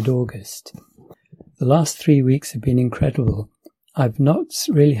us in mid-August. The last 3 weeks have been incredible. I've not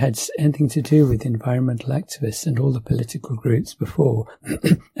really had anything to do with environmental activists and all the political groups before,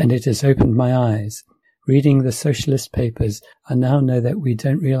 and it has opened my eyes. Reading the socialist papers, I now know that we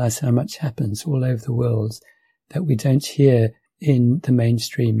don't realize how much happens all over the world that we don't hear in the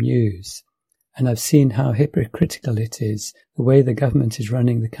mainstream news. And I've seen how hypocritical it is, the way the government is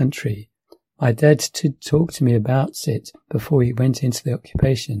running the country. My dad did talk to me about it before he went into the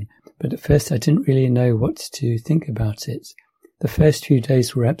occupation, but at first I didn't really know what to think about it. The first few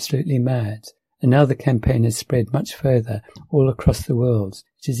days were absolutely mad, and now the campaign has spread much further all across the world.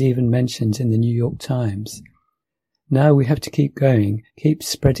 It is even mentioned in the New York Times. Now we have to keep going, keep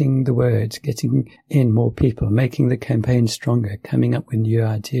spreading the word, getting in more people, making the campaign stronger, coming up with new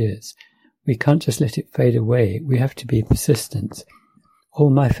ideas. We can't just let it fade away. We have to be persistent. All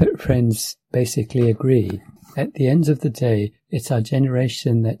my friends basically agree. At the end of the day, it's our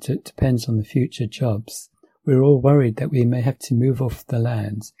generation that depends on the future jobs. We're all worried that we may have to move off the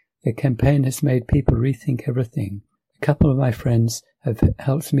land. The campaign has made people rethink everything. A couple of my friends have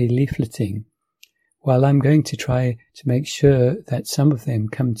helped me leafleting. While I'm going to try to make sure that some of them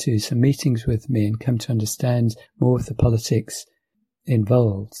come to some meetings with me and come to understand more of the politics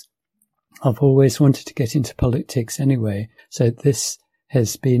involved. I've always wanted to get into politics anyway, so this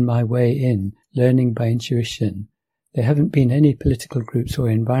has been my way in, learning by intuition. There haven't been any political groups or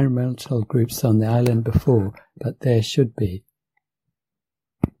environmental groups on the island before, but there should be.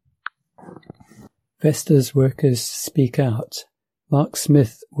 Vesta's workers speak out. Mark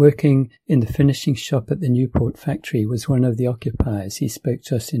Smith, working in the finishing shop at the Newport factory, was one of the occupiers. He spoke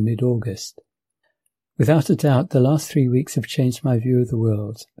to us in mid-August. Without a doubt, the last 3 weeks have changed my view of the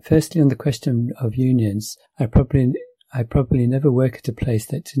world. Firstly, on the question of unions, I probably never work at a place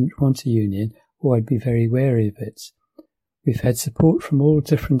that didn't want a union, or I'd be very wary of it. We've had support from all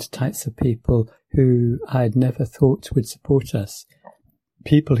different types of people who I'd never thought would support us.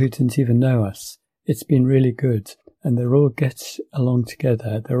 People who didn't even know us. It's been really good, and they all get along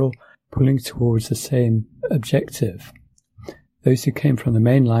together. They're all pulling towards the same objective. Those who came from the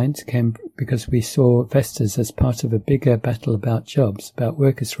main lines came because we saw Vestas as part of a bigger battle about jobs, about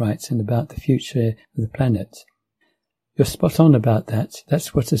workers' rights, and about the future of the planet. You're spot on about that.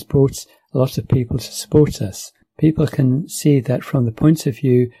 That's what has brought a lot of people to support us. People can see that from the point of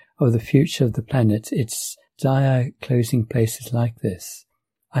view of the future of the planet, it's dire closing places like this.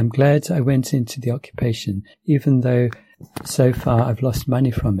 I'm glad I went into the occupation, even though so far I've lost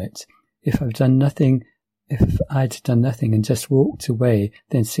money from it. If I'd done nothing and just walked away,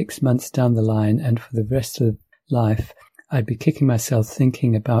 then 6 months down the line and for the rest of life, I'd be kicking myself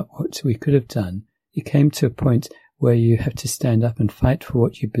thinking about what we could have done. It came to a point where you have to stand up and fight for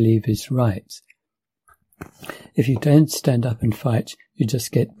what you believe is right. If you don't stand up and fight, you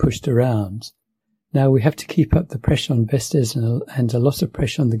just get pushed around. Now we have to keep up the pressure on Vestas and a lot of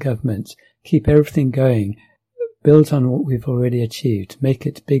pressure on the government. Keep everything going. Build on what we've already achieved. Make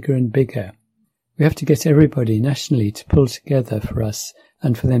it bigger and bigger. We have to get everybody nationally to pull together for us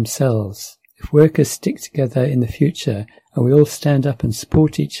and for themselves. If workers stick together in the future and we all stand up and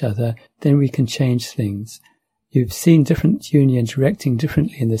support each other, then we can change things. You've seen different unions reacting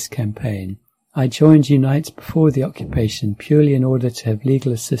differently in this campaign. I joined Unite before the occupation purely in order to have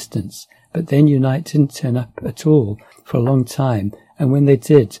legal assistance, but then Unite didn't turn up at all for a long time, and when they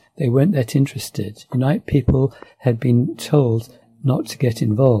did, they weren't that interested. Unite people had been told not to get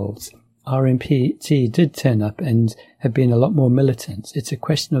involved. RMPT did turn up and have been a lot more militant. It's a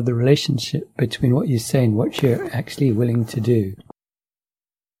question of the relationship between what you say and what you're actually willing to do.